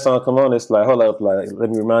is. When that song come on, it's like, hold up, like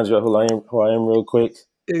let me remind you of who I am real quick.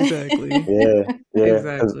 Exactly.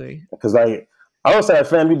 Exactly. Because like I would say our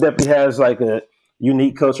family definitely has like a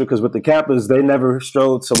unique culture because with the Kappas, they never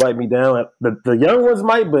strode to Wipe Me Down. The young ones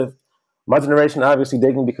might, but my generation obviously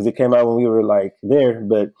didn't because it came out when we were like there.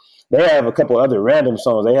 But they have a couple other random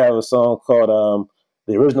songs. They have a song called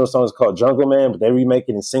the original song is called Jungle Man, but they remake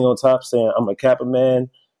it and sing on top saying I'm a Kappa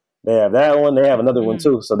man. They have that one. They have another one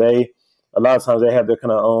too. So a lot of times they have their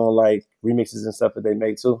kind of own like remixes and stuff that they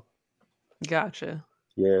make too. Gotcha.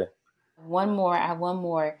 Yeah. I have one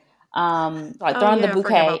more. Like throwing the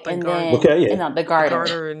bouquet and then the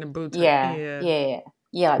garter and the bouquet.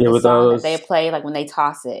 Like the song that they play like when they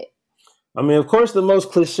toss it. I mean, of course, the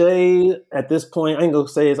most cliche at this point, I ain't gonna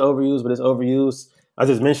say it's overused, but it's overused. I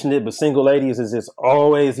just mentioned it, but Single Ladies is just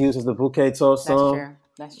always used as the bouquet toss song.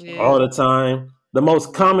 That's true. All the time. The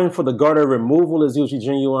most common for the garter removal is usually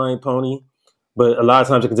Genuine Pony, but a lot of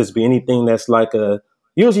times it can just be anything that's like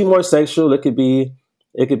usually more sexual. It could be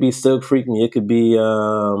Silk Freak Me. It could be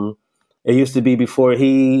it used to be before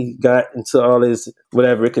he got into all his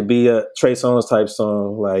whatever. It could be a Trey Songz type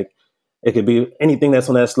song. Like it could be anything that's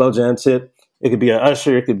on that slow jam tip. It could be a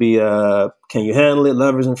Usher. It could be Can You Handle It,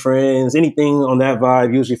 Lovers and Friends. Anything on that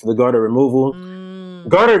vibe. Usually for the garter removal.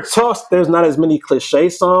 Garter toss. There's not as many cliche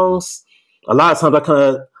songs. A lot of times I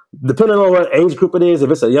kind of depending on what age group it is.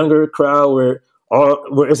 If it's a younger crowd where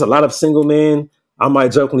it's a lot of single men, I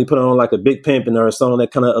might jokingly put on like a Big Pimpin' or a song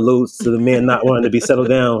that kind of alludes to the men not wanting to be settled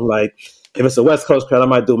down. Like if it's a West Coast crowd, I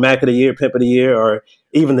might do Mac of the Year, Pimp of the Year, or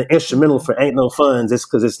even the instrumental for Ain't No Funds. It's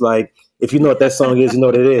because it's like, if you know what that song is, you know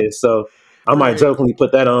what it is. So I might jokingly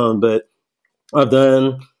put that on. But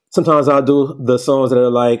sometimes I'll do the songs that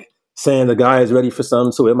are like saying the guy is ready for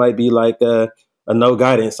something. So it might be like a no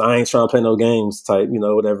guidance. I ain't trying to play no games type,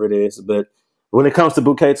 whatever it is. But when it comes to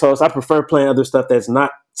bouquet toss, I prefer playing other stuff that's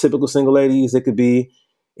not typical Single Ladies. It could be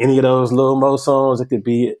any of those Lil Mo songs. It could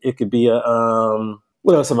be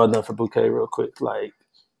what else have I done for bouquet real quick? Like,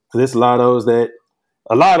 cause there's a lot of those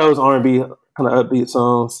R&B kind of upbeat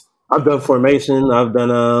songs. I've done Formation. I've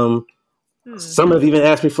done some have even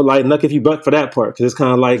asked me for like Knuck If You Buck for that part because it's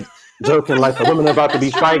kind of like joking like the women are about to be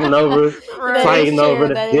fighting over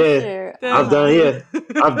I've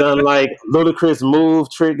done like Ludacris Move,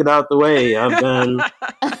 Trick It Out the Way. I've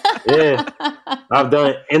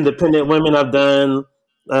done Independent Women. I've done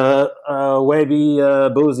Wavy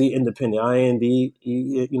Boozy Independent, IND,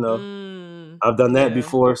 I've done that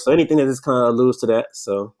before. So anything that just kind of alludes to that.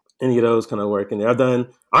 So any of those kind of work in there. I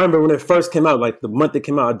remember when it first came out, like the month it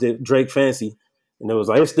came out, I did Drake Fancy. And it was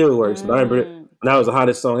like, it still works. But I remember when that was the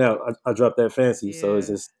hottest song out, I dropped that Fancy. So it's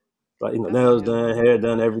Yeah. just like, That's nails a good done, one. hair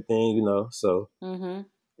done, everything, So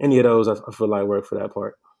any of those, I feel like work for that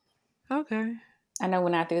part. Okay. I know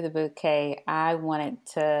when I threw the bouquet, I wanted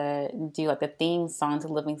to do like the theme song to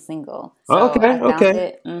Living Single. So I found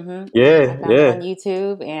it. Yeah, I found it yeah, on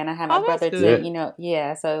YouTube, and I had my Oh, that's brother yeah, to,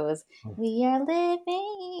 yeah. So it was "We Are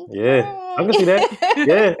Living." yeah. I can see that.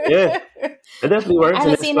 Yeah, yeah. Yay. It definitely I works, and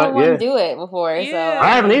haven't it's seen no like, one do it before, so I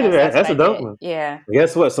haven't either. that's what That's I a dope did. one. Yeah, But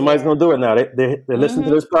guess what? Somebody's yeah. gonna do it now. They're listening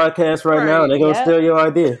to this podcast right now, and Right. they're gonna Yep. steal your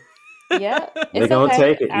idea. Yep. They're It's gonna okay.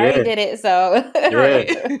 take it. I already Yeah, did it, so yeah, Right.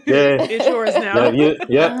 yeah. It's yours No, now. you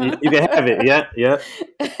can have it. Yeah, yeah.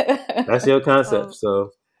 That's your concept. Oh, So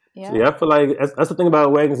Yeah. yeah, I feel like that's the thing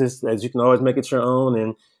about weddings is that you can always make it your own.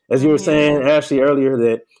 And as you were saying, mhm. Ashley, earlier,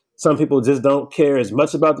 that some people just don't care as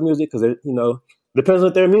much about the music because depends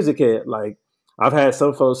what their music is. Like I've had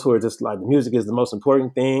some folks who are just like the music is the most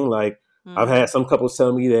important thing. Like I've had Mhm. some couples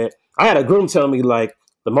tell me that I had a groom tell me like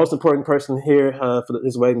the most important person here for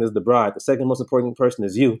this wedding is the bride. The second most important person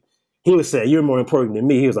is you. He was saying you're more important than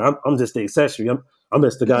me. He was like, I'm just the accessory. I'm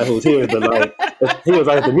just the guy who's here. But like he was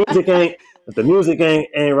like if the music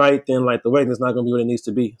ain't right, then like the wedding is not gonna be what it needs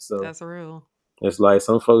to be. So That's real. it's like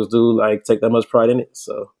some folks do like take that much pride in it.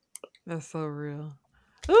 So That's so real.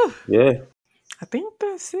 Ooh, yeah. I think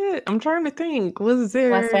that's it. I'm trying to think. Was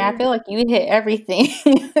Well, I say I there? feel like you hit everything.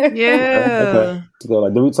 Okay. Yeah. So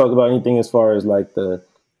like, did we talk about anything as far as like the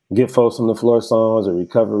get folks on the floor songs or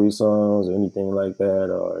recovery songs or anything like that?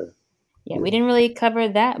 Or Yeah, we didn't really cover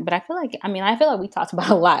that, but I feel like we talked about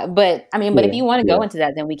a lot. But but if yeah, you want to go yeah. into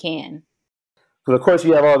that, then we can. Because of course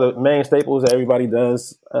you have all the main staples that everybody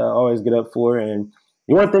does always get up for. And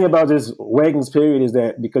the one thing about this weddings period is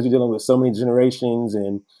that because you're dealing with so many generations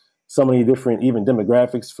and so many different even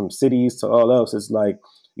demographics from cities to all else, it's like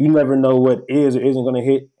you never know what is or isn't going to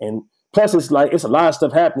hit. And plus, it's like it's a lot of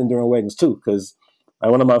stuff happening during weddings too. Because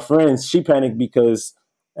like one of my friends, she panicked because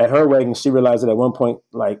at her wedding she realized that at one point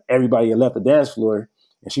like everybody had left the dance floor,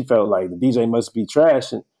 and she felt like the DJ must be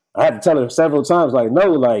trash. And I had to tell her several times, like, no,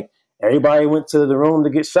 like everybody went to the room to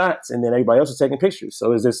get shots, and then everybody else was taking pictures.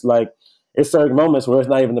 So it's just like it's certain moments where it's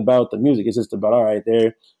not even about the music; it's just about all right,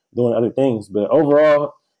 they're doing other things. But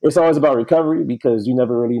overall, it's always about recovery because you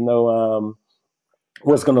never really know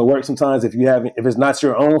what's going to work. Sometimes if it's not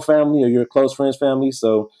your own family or your close friends' family,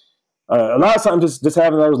 so a lot of times just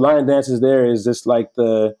having those line dances there is just like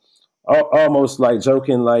the almost like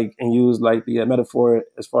joking, like, and use like the metaphor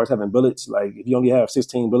as far as having bullets. Like if you only have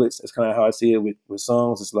 16 bullets, that's kind of how I see it with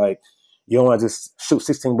songs. It's like you don't want to just shoot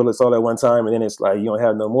 16 bullets all at one time, and then it's like you don't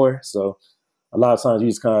have no more. So a lot of times you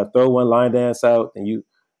just kind of throw one line dance out, and you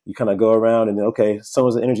kind of go around, and then okay,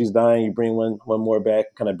 someone's energy's dying, you bring one more back,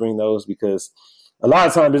 kind of bring those, because a lot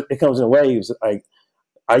of times it comes in waves. Like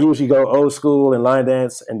I usually go old school and line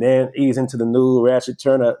dance and then ease into the new ratchet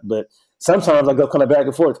turn up. But sometimes I go kind of back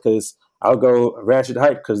and forth because I'll go ratchet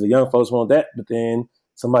hype because the young folks want that. But then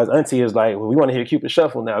somebody's auntie is like, well, we want to hear Cupid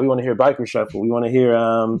Shuffle now. We want to hear Biker Shuffle. We want to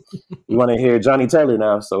hear Johnny Taylor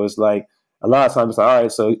now. So it's like a lot of times it's like, all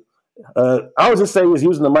right. So I would just say is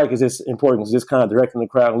using the mic is just important. It's just kind of directing the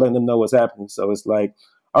crowd and letting them know what's happening. So it's like,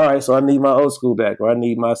 all right, so I need my old school back, or I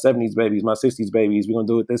need my 70s babies, my 60s babies. We're going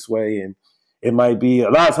to do it this way. And it might be a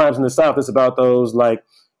lot of times in the South, it's about those, like,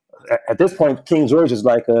 at this point, King George is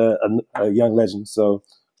like a young legend. So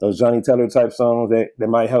those Johnny Taylor type songs that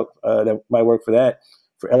might help, that might work for that.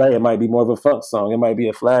 For LA, it might be more of a funk song. It might be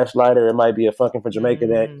a flashlighter. It might be a funkin' for Jamaica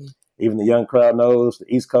that even the young crowd knows. The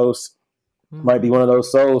East Coast might be one of those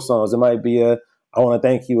soul songs. It might be a I Want to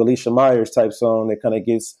Thank You, Alicia Myers type song that kind of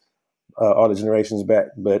gets all the generations back.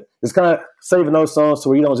 But it's kind of saving those songs to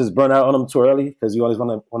where you don't just burn out on them too early, because you always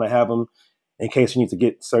want to have them in case you need to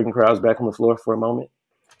get certain crowds back on the floor for a moment.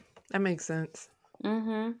 That makes sense.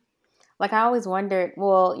 Mm-hmm. Like I always wondered,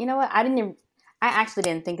 well, you know what? I actually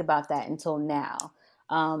didn't think about that until now.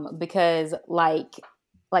 Because like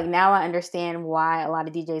now I understand why a lot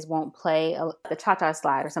of DJs won't play the cha-cha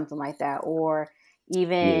slide or something like that, or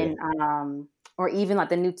even like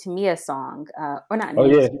the new Tamia song, or not new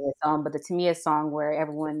Tamia song, but the Tamia song where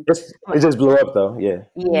everyone it just blew up though.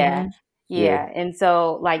 Yeah. And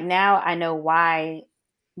so like now I know why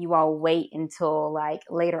you all wait until like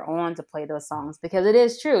later on to play those songs, because it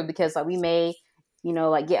is true, because like we may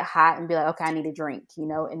like get hot and be like, okay, I need a drink, and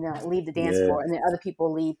then like, leave the dance floor, and then other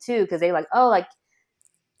people leave too because they like,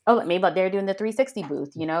 maybe like they're doing the 360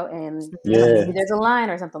 booth, and maybe there's a line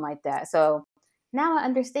or something like that. So now I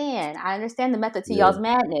understand the method to y'all's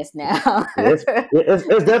madness now. It's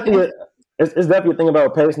definitely a thing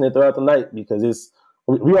about pacing it throughout the night, because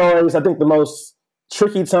we always, I think the most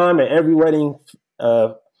tricky time at every wedding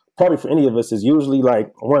probably for any of us, is usually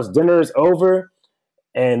like once dinner is over,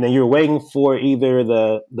 and then you're waiting for either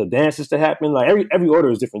the dances to happen. Like every order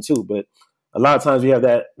is different too, but a lot of times you have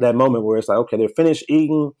that moment where it's like, okay, they're finished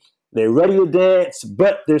eating, they're ready to dance,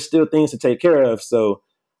 but there's still things to take care of. So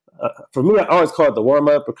for me, I always call it the warm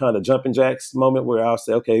up or kind of jumping jacks moment, where I'll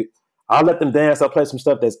say, okay, I'll let them dance. I'll play some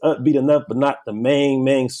stuff that's upbeat enough, but not the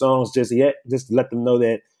main songs just yet, just to let them know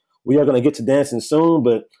that we are going to get to dancing soon.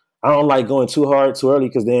 But I don't like going too hard too early,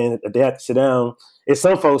 because then if they have to sit down, it's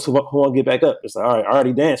some folks who won't get back up. It's like, all right, I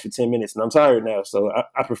already danced for 10 minutes and I'm tired now. So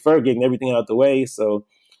I prefer getting everything out the way. So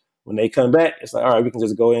when they come back, it's like, all right, we can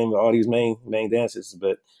just go in with all these main dances.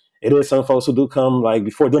 But it is some folks who do come like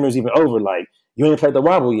before dinner's even over, like, you ain't played the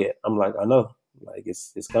wobble yet. I'm like, I know, like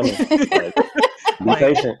it's coming. Like, be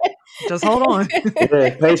patient. Just hold on.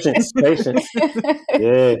 Yeah, patience.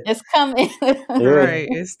 Yeah, it's coming. yeah. Right.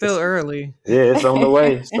 It's still early. Yeah, it's on the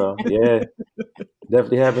way. So yeah,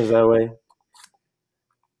 definitely happens that way.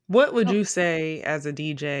 What would you say as a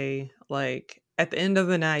DJ, like at the end of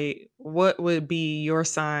the night, what would be your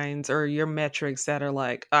signs or your metrics that are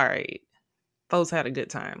like, all right, folks had a good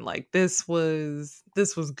time. Like this was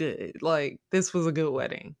good. Like this was a good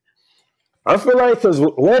wedding. I feel like, because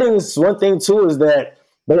weddings, one thing too is that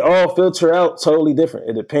they all filter out totally different.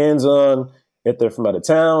 It depends on if they're from out of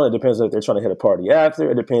town. It depends on if they're trying to hit a party after.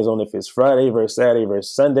 It depends on if it's Friday versus Saturday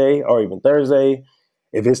versus Sunday, or even Thursday.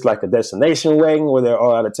 If it's like a destination wedding where they're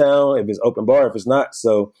all out of town, if it's open bar, if it's not.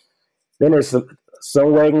 So then there's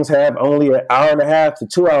some weddings have only an hour and a half to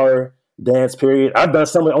 2 hour dance period. I've done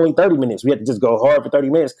some with only 30 minutes. We had to just go hard for 30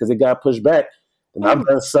 minutes because it got pushed back. And I've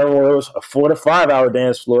done some where it was a 4 to 5 hour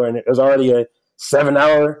dance floor, and it was already a 7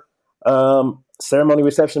 hour ceremony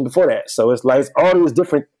reception before that. So it's like, it's all these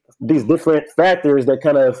different factors that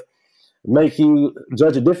kind of make you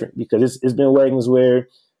judge it different, because it's been weddings where,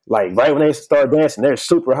 like, right when they start dancing, they're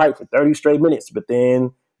super hyped for 30 straight minutes, but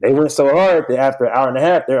then they went so hard that after an hour and a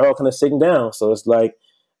half, they're all kind of sitting down. So it's like,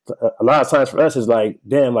 a lot of times for us, it's like,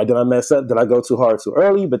 damn, like, did I mess up? Did I go too hard too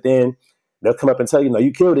early? But then they'll come up and tell you, no,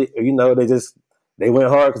 you killed it. Or, they went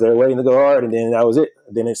hard because they're waiting to go hard, and then that was it.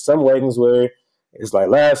 And then it's some weddings where it's like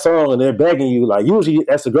last song and they're begging you. Like, usually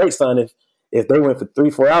that's a great sign if they went for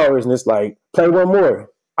 3-4 hours and it's like, play one more.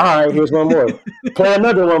 All right, here's one more. Play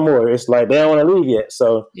another one more. It's like they don't want to leave yet.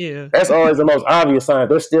 So yeah, that's always the most obvious sign.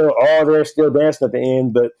 They're still all there, still dancing at the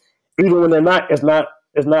end. But even when they're not, it's not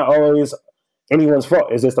always anyone's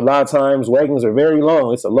fault. It's just a lot of times weddings are very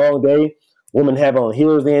long. It's a long day. Women have on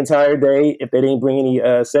heels the entire day if they didn't bring any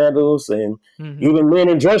sandals, and even men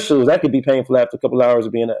in dress shoes, that could be painful after a couple hours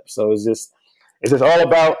of being up. So it's just all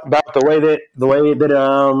about the way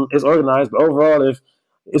that it's organized. But overall, if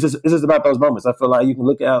it's just about those moments. I feel like you can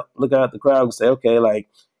look out the crowd and say, okay, like,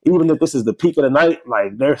 even if this is the peak of the night,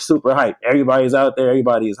 like, they're super hyped. Everybody's out there.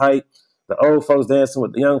 Everybody is hyped. The old folks dancing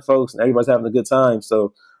with the young folks, and everybody's having a good time.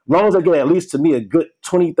 So as long as they get, at least to me, a good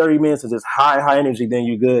 20, 30 minutes of just high energy, then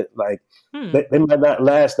you're good. Like, they might not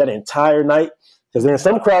last that entire night, because then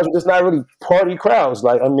some crowds are just not really party crowds.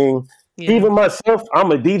 Like, I mean, even myself,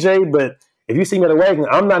 I'm a DJ, but if you see me at a wedding,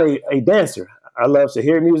 I'm not a dancer. I love to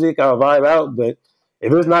hear music. I'll vibe out, but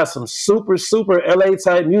if it's not some super, super LA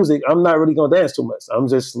type music, I'm not really going to dance too much. I'm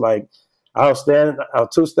just like, I'll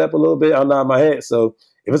two-step a little bit, I'll nod my head. So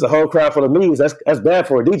if it's a whole crowd full of me's, that's bad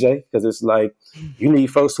for a DJ, because it's like, you need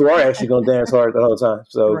folks who are actually going to dance hard the whole time.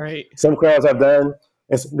 So some crowds I've done,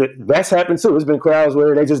 that's happened too. It's been crowds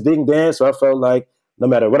where they just didn't dance, so I felt like no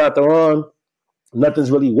matter what I throw on, nothing's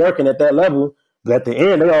really working at that level. But at the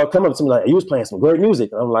end, they all come up to me like, you was playing some great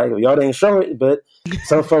music. And I'm like, well, y'all didn't show it, but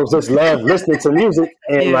some folks just love listening to music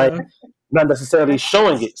and like not necessarily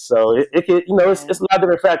showing it. So it could, it's a lot of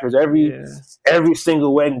different factors. Every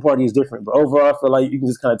single wedding party is different. But overall, I feel like you can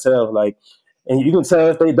just kind of tell, like, and you can tell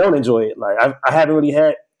if they don't enjoy it. Like, I haven't really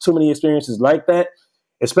had too many experiences like that,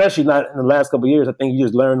 especially not in the last couple of years. I think you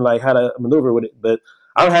just learn like how to maneuver with it. But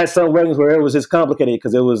I've had some weddings where it was just complicated,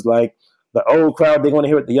 because it was like, the old crowd, they want to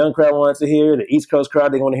hear what the young crowd wants to hear. The East Coast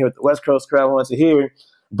crowd, they want to hear what the West Coast crowd wants to hear.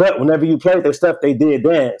 But whenever you played their stuff, they did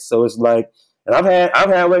dance. So it's like, and I've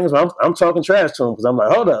had weddings where I'm talking trash to them, because I'm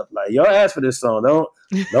like, hold up, like, y'all asked for this song.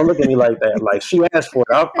 Don't look at me like that. Like, she asked for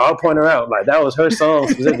it. I'll point her out. Like, that was her song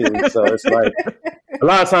specifically. So it's like, a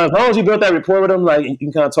lot of times, as long as you build that rapport with them, like, you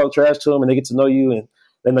can kind of talk trash to them and they get to know you and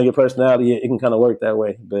they know your personality. It can kind of work that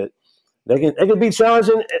way. But it can be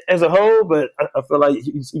challenging as a whole, but I feel like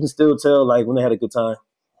you can still tell, like, when they had a good time.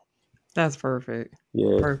 That's perfect.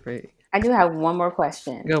 Yeah. Perfect. I do have one more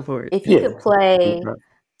question. Go for it. If you could play,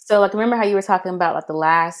 so like, remember how you were talking about like the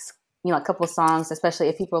last, a couple of songs, especially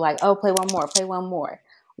if people are like, oh, play one more.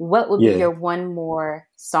 What would be your one more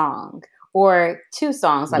song? or 2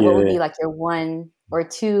 songs? Like, what would Yeah. be like your 1 or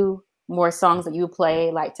 2 more songs that you would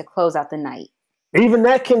play like to close out the night? Even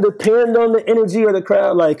that can depend on the energy of the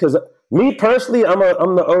crowd. Like, cause me personally, I'm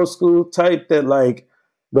the old school type that like,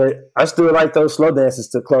 but I still like those slow dances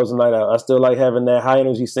to close the night out. I still like having that high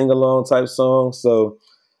energy sing along type song. So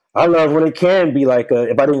I love when it can be like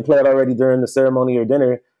if I didn't play it already during the ceremony or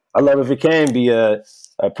dinner, I love if it can be a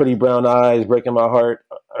Pretty Brown Eyes, Breaking My Heart,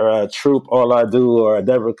 or a Troop, All I Do, or a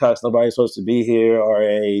Deborah Cox, Nobody's Supposed to Be Here, or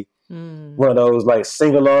a one of those like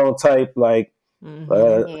sing along type like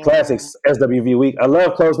classics SWV week. I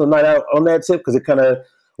love closing the night out on that tip because it kind of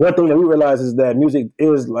one thing that we realize is that music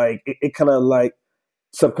is like it kind of like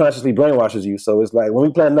subconsciously brainwashes you. So it's like when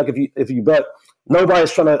we play Knuck If You Buck,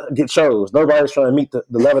 nobody's trying to get shows. Nobody's trying to meet the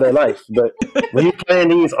love of their life. But when you playing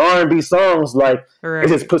these R&B songs, like it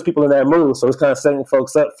just puts people in that mood. So it's kind of setting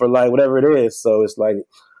folks up for like whatever it is. So it's like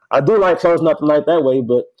I do like closing up the night that way.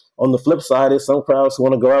 But on the flip side, there's some crowds who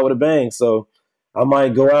want to go out with a bang. So I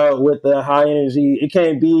might go out with the high energy. It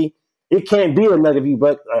can't be a Knuck If You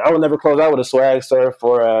Buck. I would never close out with a Swag Surf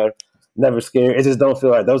or Never Scared. It just don't feel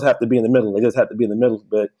like those have to be in the middle. They just have to be in the middle.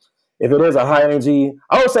 But if it is a high energy,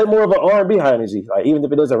 I would say more of an R&B high energy. Like even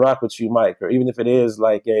if it is a Rock With You, Mike, or even if it is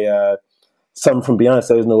like a something from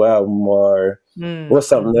Beyonce's new album, or what's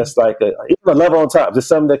something that's like even a Love on Top, just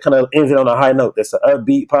something that kind of ends it on a high note. That's an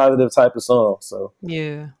upbeat, positive type of song. So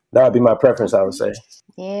that would be my preference, I would say.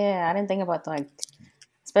 Yeah, I didn't think about like,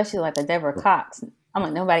 especially like the Deborah Cox. I'm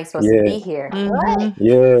like, nobody's supposed to be here. What?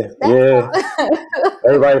 Yeah.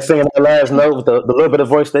 Everybody singing that last note with the little bit of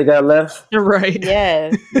voice they got left. Right.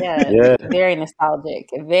 Yes. Yeah. Very nostalgic.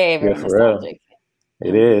 Very, very nostalgic.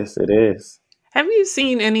 It is. Have you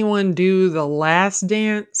seen anyone do the last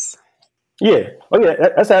dance? Yeah. Oh, yeah.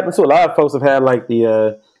 That's happened too. A lot of folks have had like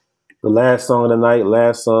the last song of the night,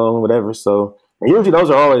 last song, whatever. So and usually those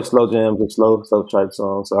are always slow jams or slow type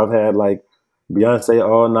songs. So I've had like Beyonce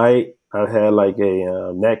all night. I've had like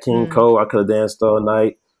a Nat King Cole. I could have danced all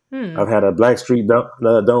night. I've had a Blackstreet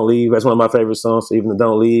Don't Leave. That's one of my favorite songs. So even the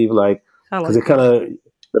Don't Leave, like, because it kind of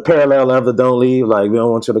the parallel of the Don't Leave, like we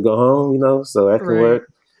don't want you to go home, so that can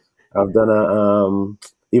work. I've done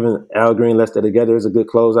even Al Green, Let's Stay Together is a good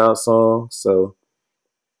closeout song. So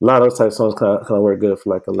a lot of those type of songs kind of work good for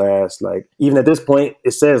like a last, like even at this point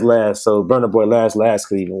it says last, so Burna Boy last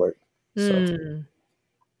could even work. So.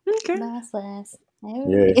 Okay. Last.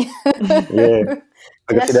 Yeah.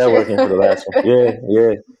 I can see that working for the last one.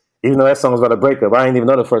 Yeah. Even though that song was about a breakup, I didn't even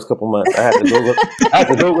know the first couple months. I had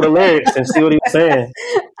to Google the lyrics and see what he was saying.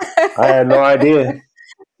 I had no idea.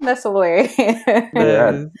 That's hilarious. I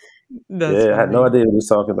had no idea what he was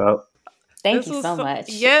talking about. Thank you so much.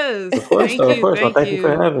 Yes. Of course. Thank you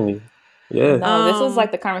for having me. Yeah. No, this was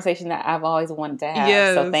like the conversation that I've always wanted to have.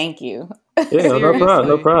 Yes. So thank you. Yeah,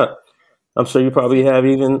 no problem. I'm sure you probably have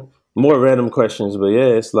even more random questions, but yeah,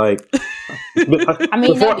 it's like. I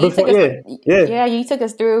mean, you took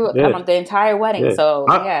us through the entire wedding, so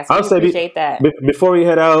we appreciate that. Before we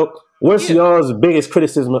head out, what's y'all's biggest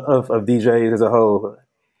criticism of DJs as a whole,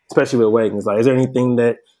 especially with weddings? Like, is there anything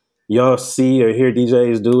that y'all see or hear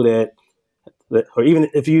DJs do that or even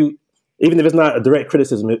if it's not a direct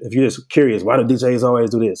criticism, if you're just curious, why do DJs always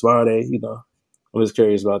do this? Why are they? I'm just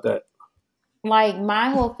curious about that. Like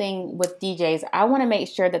my whole thing with DJs, I want to make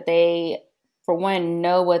sure that they, for one,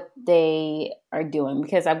 know what they are doing,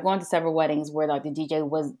 because I've gone to several weddings where like the DJ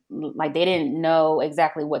was like, they didn't know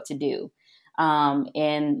exactly what to do.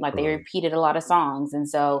 And like they repeated a lot of songs. And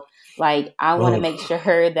so like, I want to make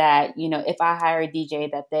sure that, if I hire a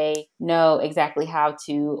DJ, that they know exactly how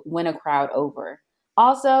to win a crowd over.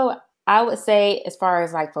 Also, I would say, as far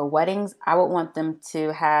as like for weddings, I would want them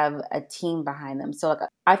to have a team behind them. So like,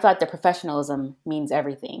 I thought the professionalism means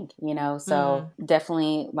everything, so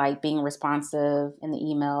definitely like being responsive in the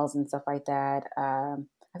emails and stuff like that.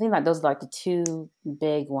 I think like those are like the two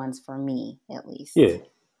big ones for me, at least. Yeah.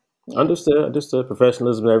 Understood.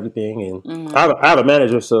 Professionalism and everything. And I have a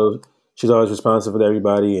manager, so she's always responsive with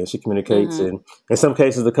everybody and she communicates. And in some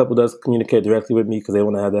cases, the couple does communicate directly with me because they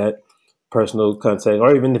want to have that personal contact,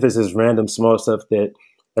 or even if it's just random small stuff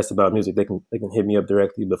that's about music, they can hit me up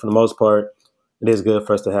directly. But for the most part, it is good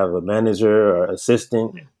for us to have a manager or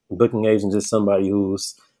assistant, booking agent, just somebody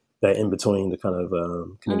who's that in between to kind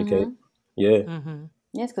of communicate. Yes,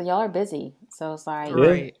 because y'all are busy, so it's like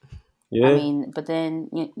Yeah. I mean, but then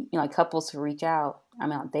like couples who reach out, I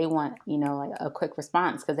mean, they want like a quick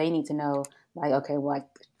response because they need to know like,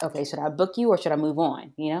 okay, should I book you or should I move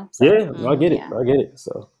on? So, I get it.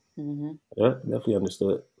 So. Yeah, definitely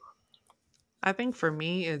understood. I think for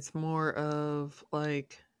me, it's more of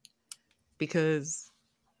like, because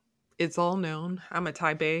it's all known, I'm a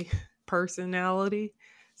type A. personality.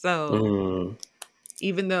 So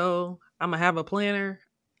even though I'm going to have a planner,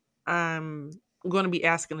 I'm going to be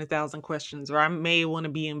asking 1,000 questions, or I may want to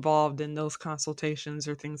be involved in those consultations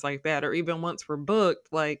or things like that. Or even once we're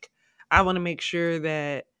booked, like I want to make sure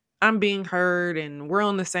that I'm being heard and we're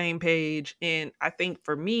on the same page. And I think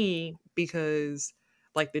for me, because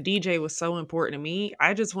like the DJ was so important to me,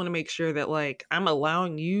 I just want to make sure that like I'm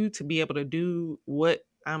allowing you to be able to do what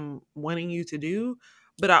I'm wanting you to do.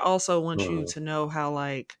 But I also want you to know how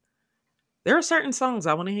like there are certain songs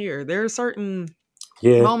I want to hear. There are certain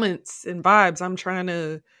moments and vibes I'm trying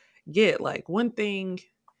to get. Like one thing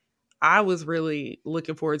I was really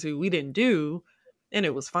looking forward to, we didn't do, and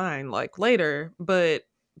it was fine like later, but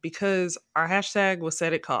because our hashtag was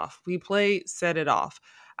Set It Cough, we played Set It Off.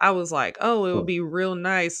 I was like, oh, it would be real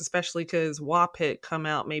nice, especially because WAP had come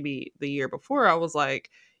out maybe the year before. I was like,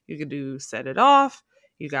 you could do Set It Off.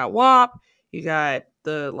 You got WAP. You got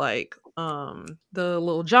the like the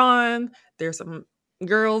Lil Jon. There's some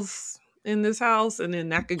girls in this house, and then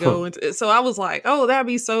that could go into. So I was like, oh, that'd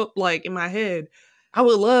be so like in my head. I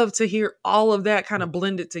would love to hear all of that kind of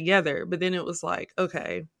blended together. But then it was like,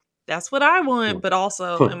 okay, that's what I want. But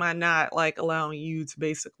also, am I not like allowing you to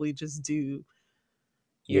basically just do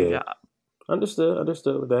your job? Understood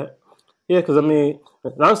with that. Yeah, because I mean,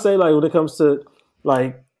 I'll say like when it comes to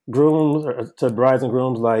like grooms or to brides and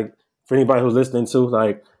grooms, like for anybody who's listening to,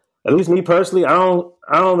 like at least me personally, I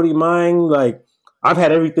don't really mind. Like I've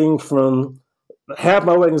had everything from half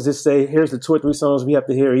my weddings just say, here's the 2 or 3 songs we have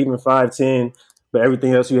to hear, even 5, 10. But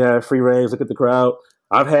everything else you have free range, look at the crowd.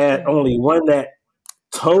 I've had only one that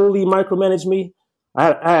totally micromanaged me.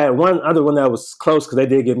 I had one other one that was close because they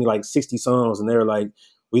did give me like 60 songs, and they were like,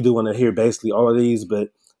 we do want to hear basically all of these, but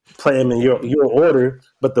play them in your order.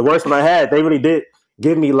 But the worst one I had, they really did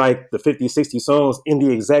give me like the 50, 60 songs in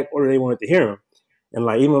the exact order they wanted to hear them. And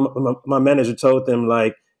like even my manager told them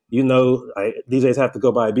like, you know, like, DJs have to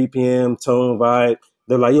go by BPM, tone, vibe.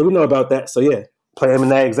 They're like, yeah, we know about that. So yeah, play them in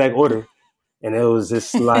that exact order. And it was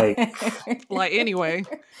just like, anyway.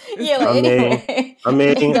 Yeah, like anyway. I mean,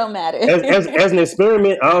 it don't matter. as an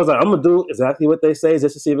experiment, I was like, I'm gonna do exactly what they say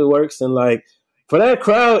just to see if it works. And like for that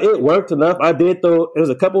crowd, it worked enough. I did though. There was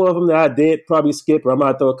a couple of them that I did probably skip, or I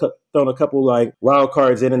might have thrown a couple like wild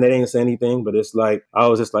cards in, and they didn't say anything. But it's like I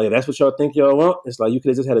was just like, that's what y'all think y'all want. It's like you could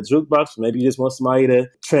have just had a jukebox. Maybe you just want somebody to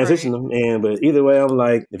transition them in. But either way, I'm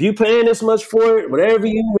like, if you paying this much for it, whatever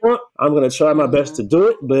you want, I'm gonna try my best to do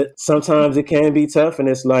it. But sometimes it can be tough, and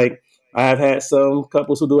it's like I have had some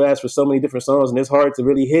couples who do ask for so many different songs, and it's hard to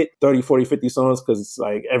really hit 30, 40, 50 songs because it's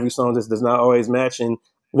like every song just does not always match. And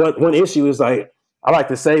one issue is like, I like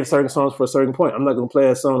to save certain songs for a certain point. I'm not going to play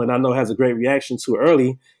a song that I know has a great reaction too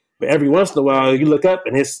early, but every once in a while you look up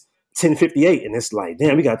and it's 10:58 and it's like,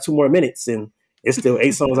 damn, we got 2 more minutes and it's still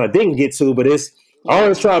 8 songs I didn't get to, but I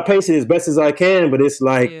always try to pace it as best as I can, but it's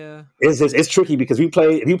like, it's tricky because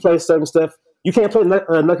if you play certain stuff, you can't play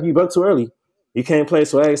Knucky You Buck too early. You can't play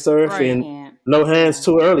Swag Surf and No Hands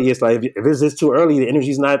too early. It's like, if it's just too early, the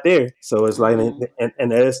energy's not there. So it's like,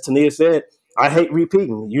 and as Tania said, I hate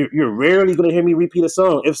repeating. You're rarely going to hear me repeat a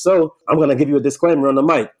song. If so, I'm going to give you a disclaimer on the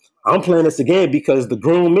mic. I'm playing this again because the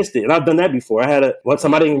groom missed it. And I've done that before. I had one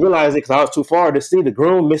time I didn't realize it because I was too far to see. The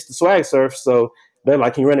groom missed the Swag Surf. So they're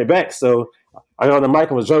like, can you run it back? So I got on the mic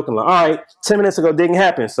and was joking like, all right, 10 minutes ago didn't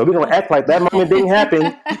happen. So we're going to act like that moment didn't happen.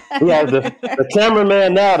 We have the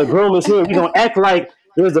cameraman now. The groom is here. We're going to act like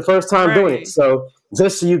it was the first time doing it. So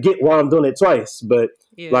just so you get why I'm doing it twice. But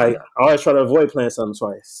like I always try to avoid playing something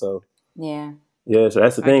twice. So yeah, so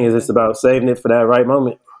that's the thing, is it's about saving it for that right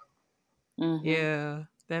moment. Mm-hmm. Yeah,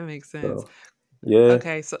 that makes sense. So,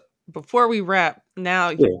 okay, so before we wrap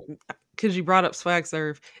now, because you brought up Swag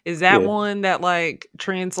Surf, is that one that like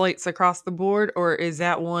translates across the board, or is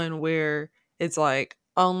that one where it's like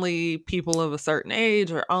only people of a certain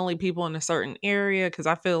age or only people in a certain area? Because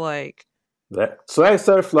I feel like that Swag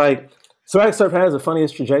Surf has the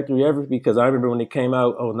funniest trajectory ever, because I remember when it came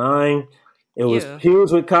out 2009. It was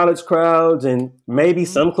huge with college crowds and maybe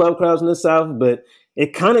some club crowds in the South, but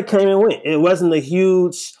it kind of came and went. It wasn't a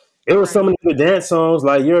huge, it was so many good dance songs.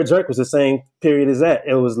 Like You're a Jerk was the same period as that.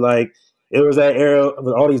 It was like, it was that era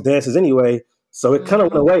with all these dances anyway. So it kind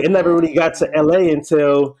of went away. It never really got to LA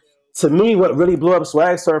until, to me, what really blew up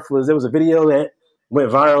Swag Surf was there was a video that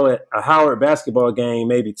went viral at a Howard basketball game,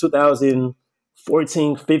 maybe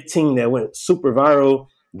 2014, 15, that went super viral.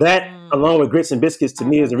 That, along with Grits and Biscuits, to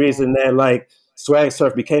me is the reason that like Swag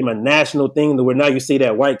Surf became a national thing, to where now you see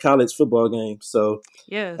that white college football game. So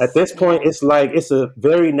at this point, it's like, it's a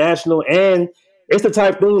very national, and it's the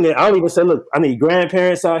type thing that I'll even say, look, I need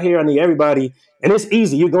grandparents out here, I need everybody, and it's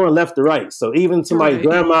easy. You're going left to right. So even to my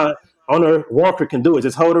grandma on her walker can do it.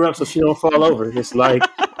 Just hold her up so she don't fall over. It's like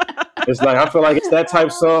I feel like it's that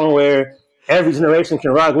type song where every generation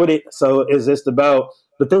can rock with it. So it's just about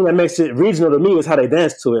the thing that makes it regional to me is how they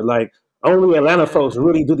dance to it. Like only Atlanta folks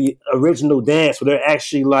really do the original dance where they're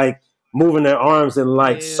actually like moving their arms and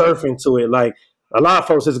like surfing to it. Like a lot of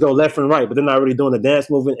folks just go left and right, but they're not really doing the dance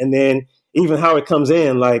movement. And then even how it comes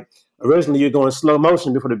in, like originally you're going slow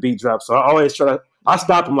motion before the beat drops. So I always I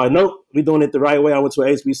stop them like, nope, we're doing it the right way. I went to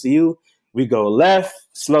an HBCU. We go left,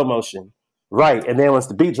 slow motion, right. And then once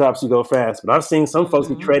the beat drops, you go fast. But I've seen some folks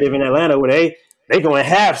be creative in Atlanta where they going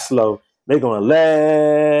half slow. They going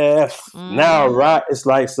left, now right. It's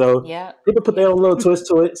like, so people put their own little twist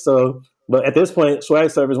to it. So, but at this point,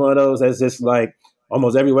 Swag Surf is one of those that's just like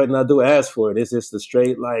almost every wedding I do ask for it. It's just a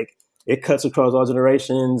straight, like, it cuts across all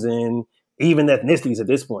generations and even ethnicities at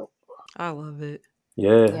this point. I love it.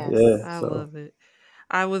 Yeah. I love it.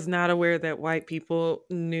 I was not aware that white people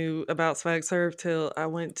knew about Swag Surf till I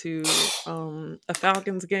went to a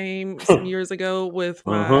Falcons game some years ago with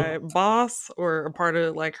my boss, or a part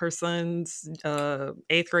of like her son's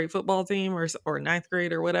 8th grade football team or 9th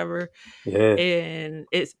grade or whatever. Yeah. And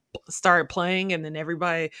it started playing, and then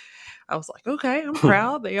everybody, I was like, okay, I'm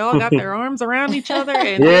proud. They all got their arms around each other,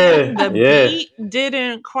 and then the beat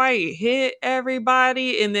didn't quite hit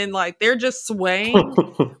everybody, and then like they're just swaying,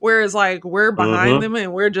 whereas like we're behind them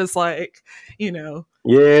and we're just like, you know,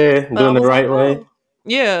 doing the right way.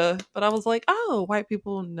 Yeah, but I was like, oh, white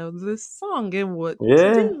people know this song and what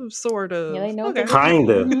to do, sort of. Yeah, they know kind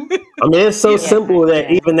of. I mean, it's so simple that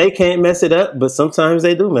even they can't mess it up, but sometimes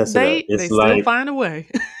they do mess it up. It's they like, still find a way.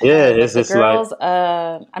 Yeah, it's just girls,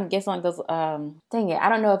 like I'm guessing like those. Dang it, I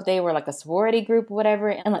don't know if they were like a sorority group or whatever,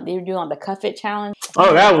 and like they were doing like the Cuff It challenge.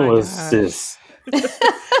 Oh, that one was just. It's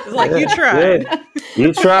like you tried. Yeah.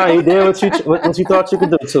 You tried. You did what you thought you could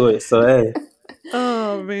do to it. So hey.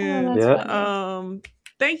 Oh man.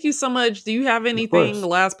 Thank you so much. Do you have anything,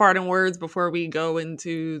 last parting words before we go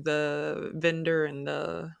into the vendor and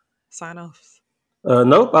the sign-offs?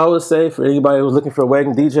 Nope. I would say for anybody who's looking for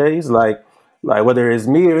wedding DJs, like whether it's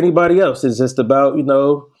me or anybody else, it's just about,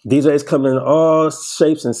 DJs come in all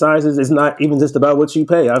shapes and sizes. It's not even just about what you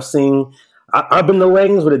pay. I've been to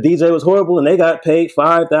weddings where the DJ was horrible and they got paid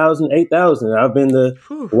 $5,000, $8,000. I've been to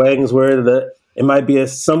weddings where it might be a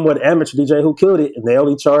somewhat amateur DJ who killed it, and they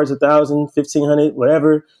only charge $1,000, $1,500,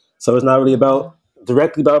 whatever. So it's not really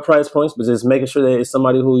directly about price points, but just making sure that it's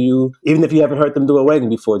somebody who even if you haven't heard them do a wedding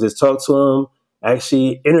before, just talk to them,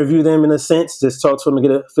 actually interview them in a sense, just talk to them and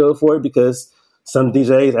get a feel for it, because some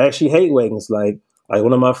DJs actually hate weddings. Like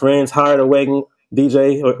one of my friends hired a wedding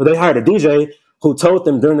DJ, or they hired a DJ who told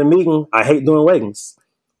them during the meeting, I hate doing weddings.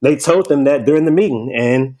 They told them that during the meeting,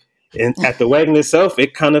 and at the wedding itself,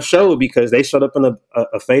 it kind of showed, because they showed up in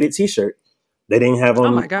a faded T-shirt. They didn't have on.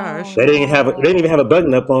 Oh my gosh! They didn't even have a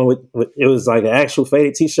button up on. With it was like an actual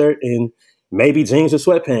faded T-shirt and maybe jeans or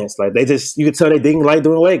sweatpants. Like you could tell they didn't like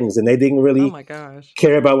doing weddings, and they didn't really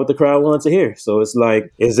care about what the crowd wanted to hear. So it's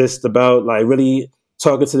just about like really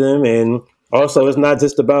talking to them, and also it's not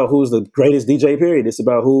just about who's the greatest DJ. Period. It's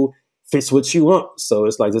about who fits what you want. So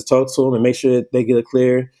it's like just talk to them and make sure they get a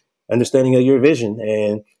clear understanding of your vision.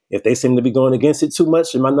 And if they seem to be going against it too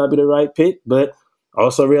much, it might not be the right pick. But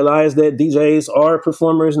also realize that DJs are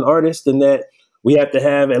performers and artists, and that we have to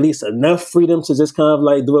have at least enough freedom to just kind of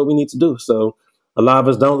like do what we need to do. So a lot of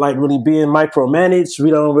us don't like really being micromanaged.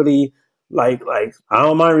 We don't really like I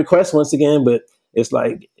don't mind requests once again, but it's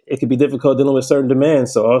like it could be difficult dealing with certain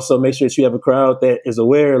demands. So also make sure that you have a crowd that is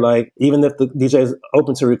aware, like even if the DJ is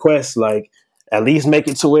open to requests, like at least make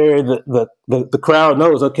it to where the crowd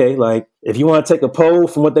knows, okay, like if you want to take a poll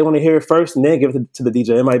from what they want to hear first and then give it to the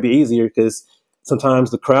DJ, it might be easier, because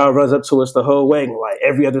sometimes the crowd runs up to us the whole way, like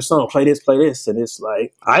every other song, play this. And it's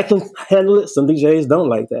like, I can handle it. Some DJs don't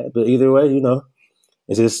like that. But either way,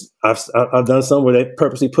 it's just, I've done some where they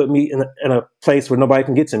purposely put me in a place where nobody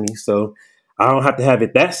can get to me. So I don't have to have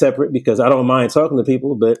it that separate, because I don't mind talking to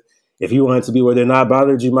people. But if you want it to be where they're not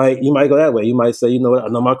bothered, you might go that way. You might say, what, I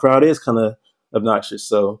know my crowd is kind of obnoxious.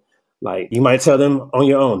 So like you might tell them on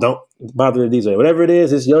your own, don't bother the DJ. Whatever it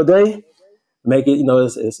is, it's your day. Make it,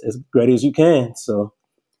 as great as you can. So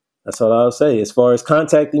that's all I'll say. As far as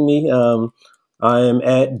contacting me, I am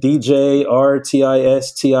at DJ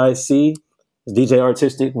RTISTIC. It's DJ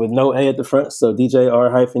Artistic with no A at the front. So DJ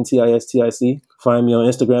R-TISTIC. Find me on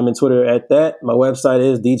Instagram and Twitter at that. My website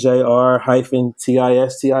is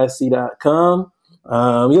DJR-TISTIC.com.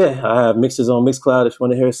 I have mixes on Mixcloud if you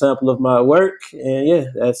want to hear a sample of my work. And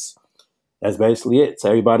that's basically it. To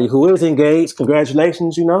everybody who is engaged,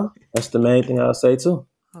 congratulations, That's the main thing I'll say too.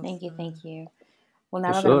 Thank you. Well,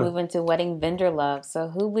 now for we're going to sure. move into wedding vendor love. So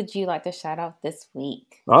who would you like to shout out this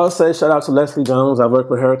week? I'll say shout out to Leslie Jones. I've worked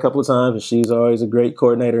with her a couple of times, and she's always a great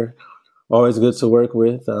coordinator, always good to work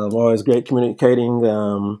with, always great communicating,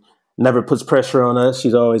 never puts pressure on us.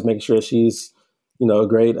 She's always making sure she's, a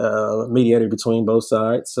great mediator between both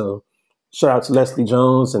sides. So shout out to Leslie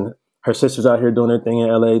Jones, and her sister's out here doing her thing in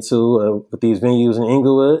LA too, with these venues in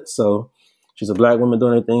Inglewood. So she's a Black woman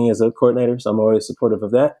doing her thing as a coordinator. So I'm always supportive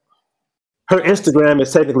of that. Her Instagram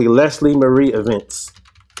is technically Leslie Marie Events.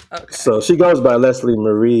 Okay. So she goes by Leslie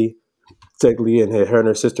Marie technically, and her and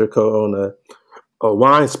her sister co-own a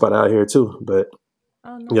wine spot out here too. But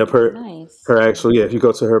yep, her actually, if you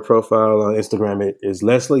go to her profile on Instagram, it is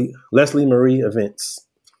Leslie Marie Events.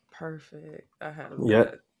 Perfect. I have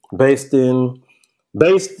that. Based in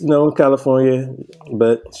California,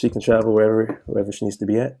 but she can travel wherever she needs to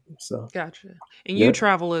be at. So gotcha. And you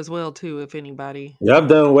travel as well too, if anybody. Yeah, I've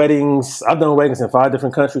done weddings in 5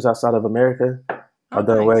 different countries outside of America. I've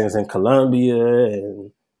done weddings in Colombia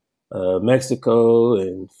and Mexico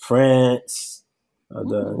and France. I've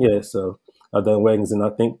done weddings in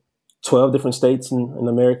I think 12 different states in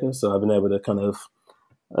America. So I've been able to kind of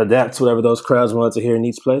adapt to whatever those crowds want to hear in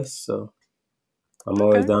each place. So I'm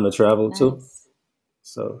always down to travel too.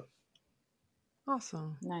 So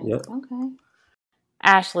awesome. Nice. Yep. Okay.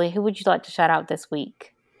 Ashley, who would you like to shout out this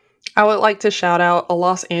week? I would like to shout out a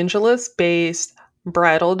Los Angeles-based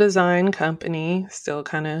bridal design company. Still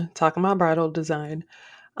kind of talking about bridal design.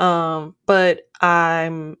 But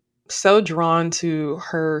I'm so drawn to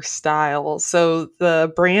her style. So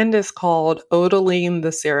the brand is called Odaline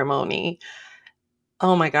the Ceremony.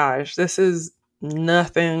 Oh my gosh, this is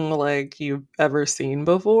nothing like you've ever seen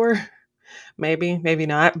before. Maybe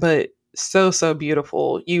not, but so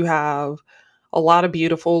beautiful. You have a lot of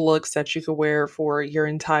beautiful looks that you could wear for your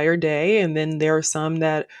entire day. And then there are some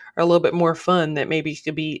that are a little bit more fun that maybe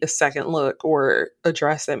could be a second look, or a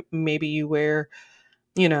dress that maybe you wear,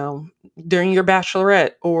 during your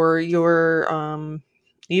bachelorette or your,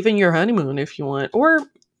 even your honeymoon if you want, or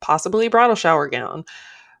possibly a bridal shower gown.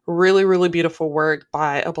 Really, really beautiful work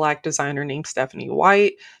by a Black designer named Stephanie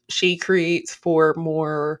White. She creates for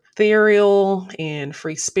more ethereal and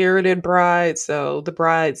free-spirited brides. So the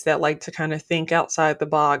brides that like to kind of think outside the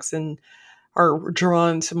box and are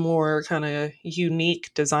drawn to more kind of unique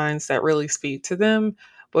designs that really speak to them.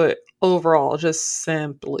 But overall, just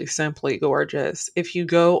simply gorgeous. If you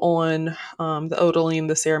go on the Odaline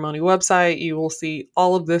the Ceremony website, you will see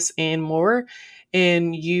all of this and more.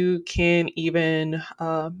 And you can even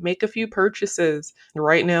make a few purchases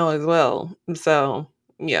right now as well. So,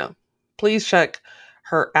 yeah, please check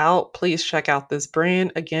her out. Please check out this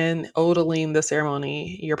brand. Again, Odaline the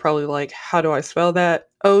Ceremony. You're probably like, how do I spell that?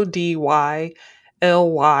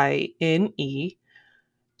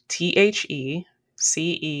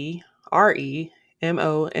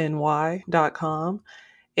 ODYLYNETHECEREMONY.com.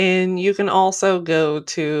 And you can also go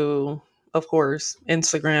to, of course,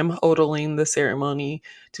 Instagram, Odaline the Ceremony,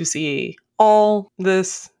 to see all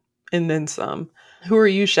this and then some. Who are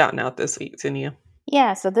you shouting out this week, Tania?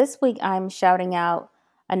 Yeah, so this week I'm shouting out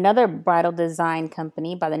another bridal design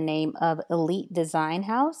company by the name of Elite Design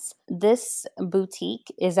House. This boutique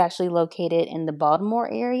is actually located in the Baltimore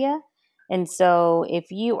area. And so if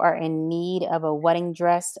you are in need of a wedding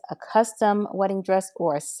dress, a custom wedding dress,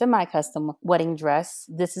 or a semi-custom wedding dress,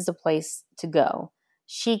 this is a place to go.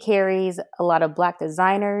 She carries a lot of Black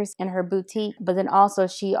designers in her boutique, but then also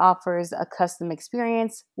she offers a custom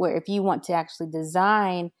experience where if you want to actually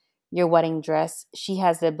design your wedding dress, she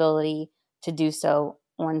has the ability to do so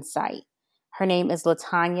on site. Her name is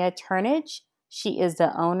LaTanya Turnage. She is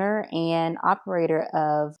the owner and operator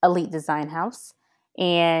of Elite Design House,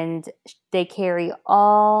 and they carry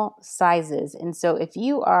all sizes. And so if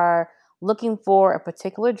you are looking for a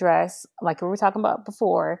particular dress, like we were talking about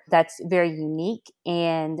before, that's very unique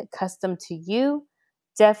and custom to you,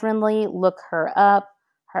 definitely look her up.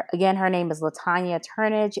 Her name is LaTanya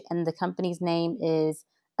Turnage, and the company's name is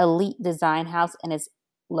Elite Design House, and is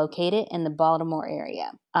located in the Baltimore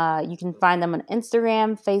area. You can find them on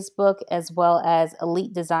Instagram, Facebook, as well as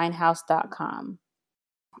elitedesignhouse.com.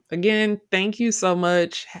 Again, thank you so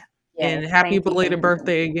much. Yes, and happy belated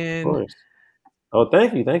birthday again. Of course. Oh,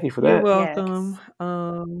 thank you. Thank you for that. You're welcome.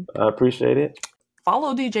 Yes. I appreciate it.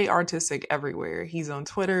 Follow DJ Artistic everywhere. He's on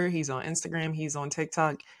Twitter, he's on Instagram, he's on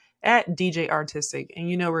TikTok at DJ Artistic. And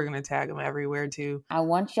we're going to tag him everywhere too. I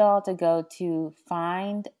want y'all to go to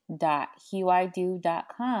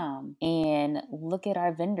find.huido.com and look at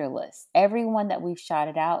our vendor list. Everyone that we've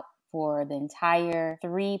shouted out for the entire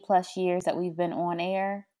 3+ years that we've been on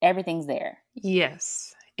air, everything's there.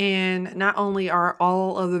 Yes. And not only are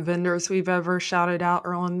all of the vendors we've ever shouted out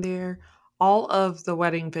are on there, all of the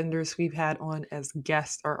wedding vendors we've had on as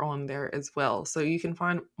guests are on there as well. So you can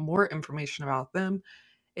find more information about them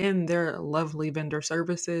and their lovely vendor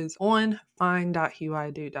services on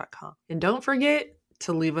find.huido.com. And don't forget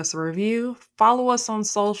to leave us a review. Follow us on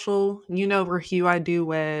social. You know we're Hugh I Do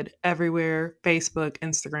Wed everywhere: Facebook,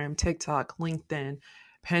 Instagram, TikTok, LinkedIn,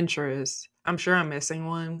 Pinterest. I'm sure I'm missing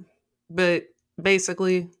one, but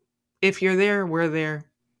basically, if you're there, we're there.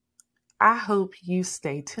 I hope you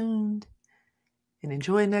stay tuned and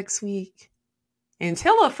enjoy next week. And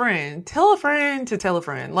tell a friend to tell a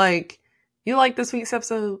friend. Like, you like this week's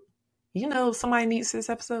episode? You know somebody needs this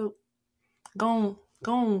episode? Go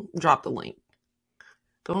on, drop the link.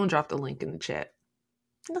 Go and drop the link in the chat.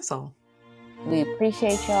 That's all. We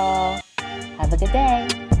appreciate y'all. Have a good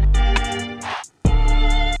day.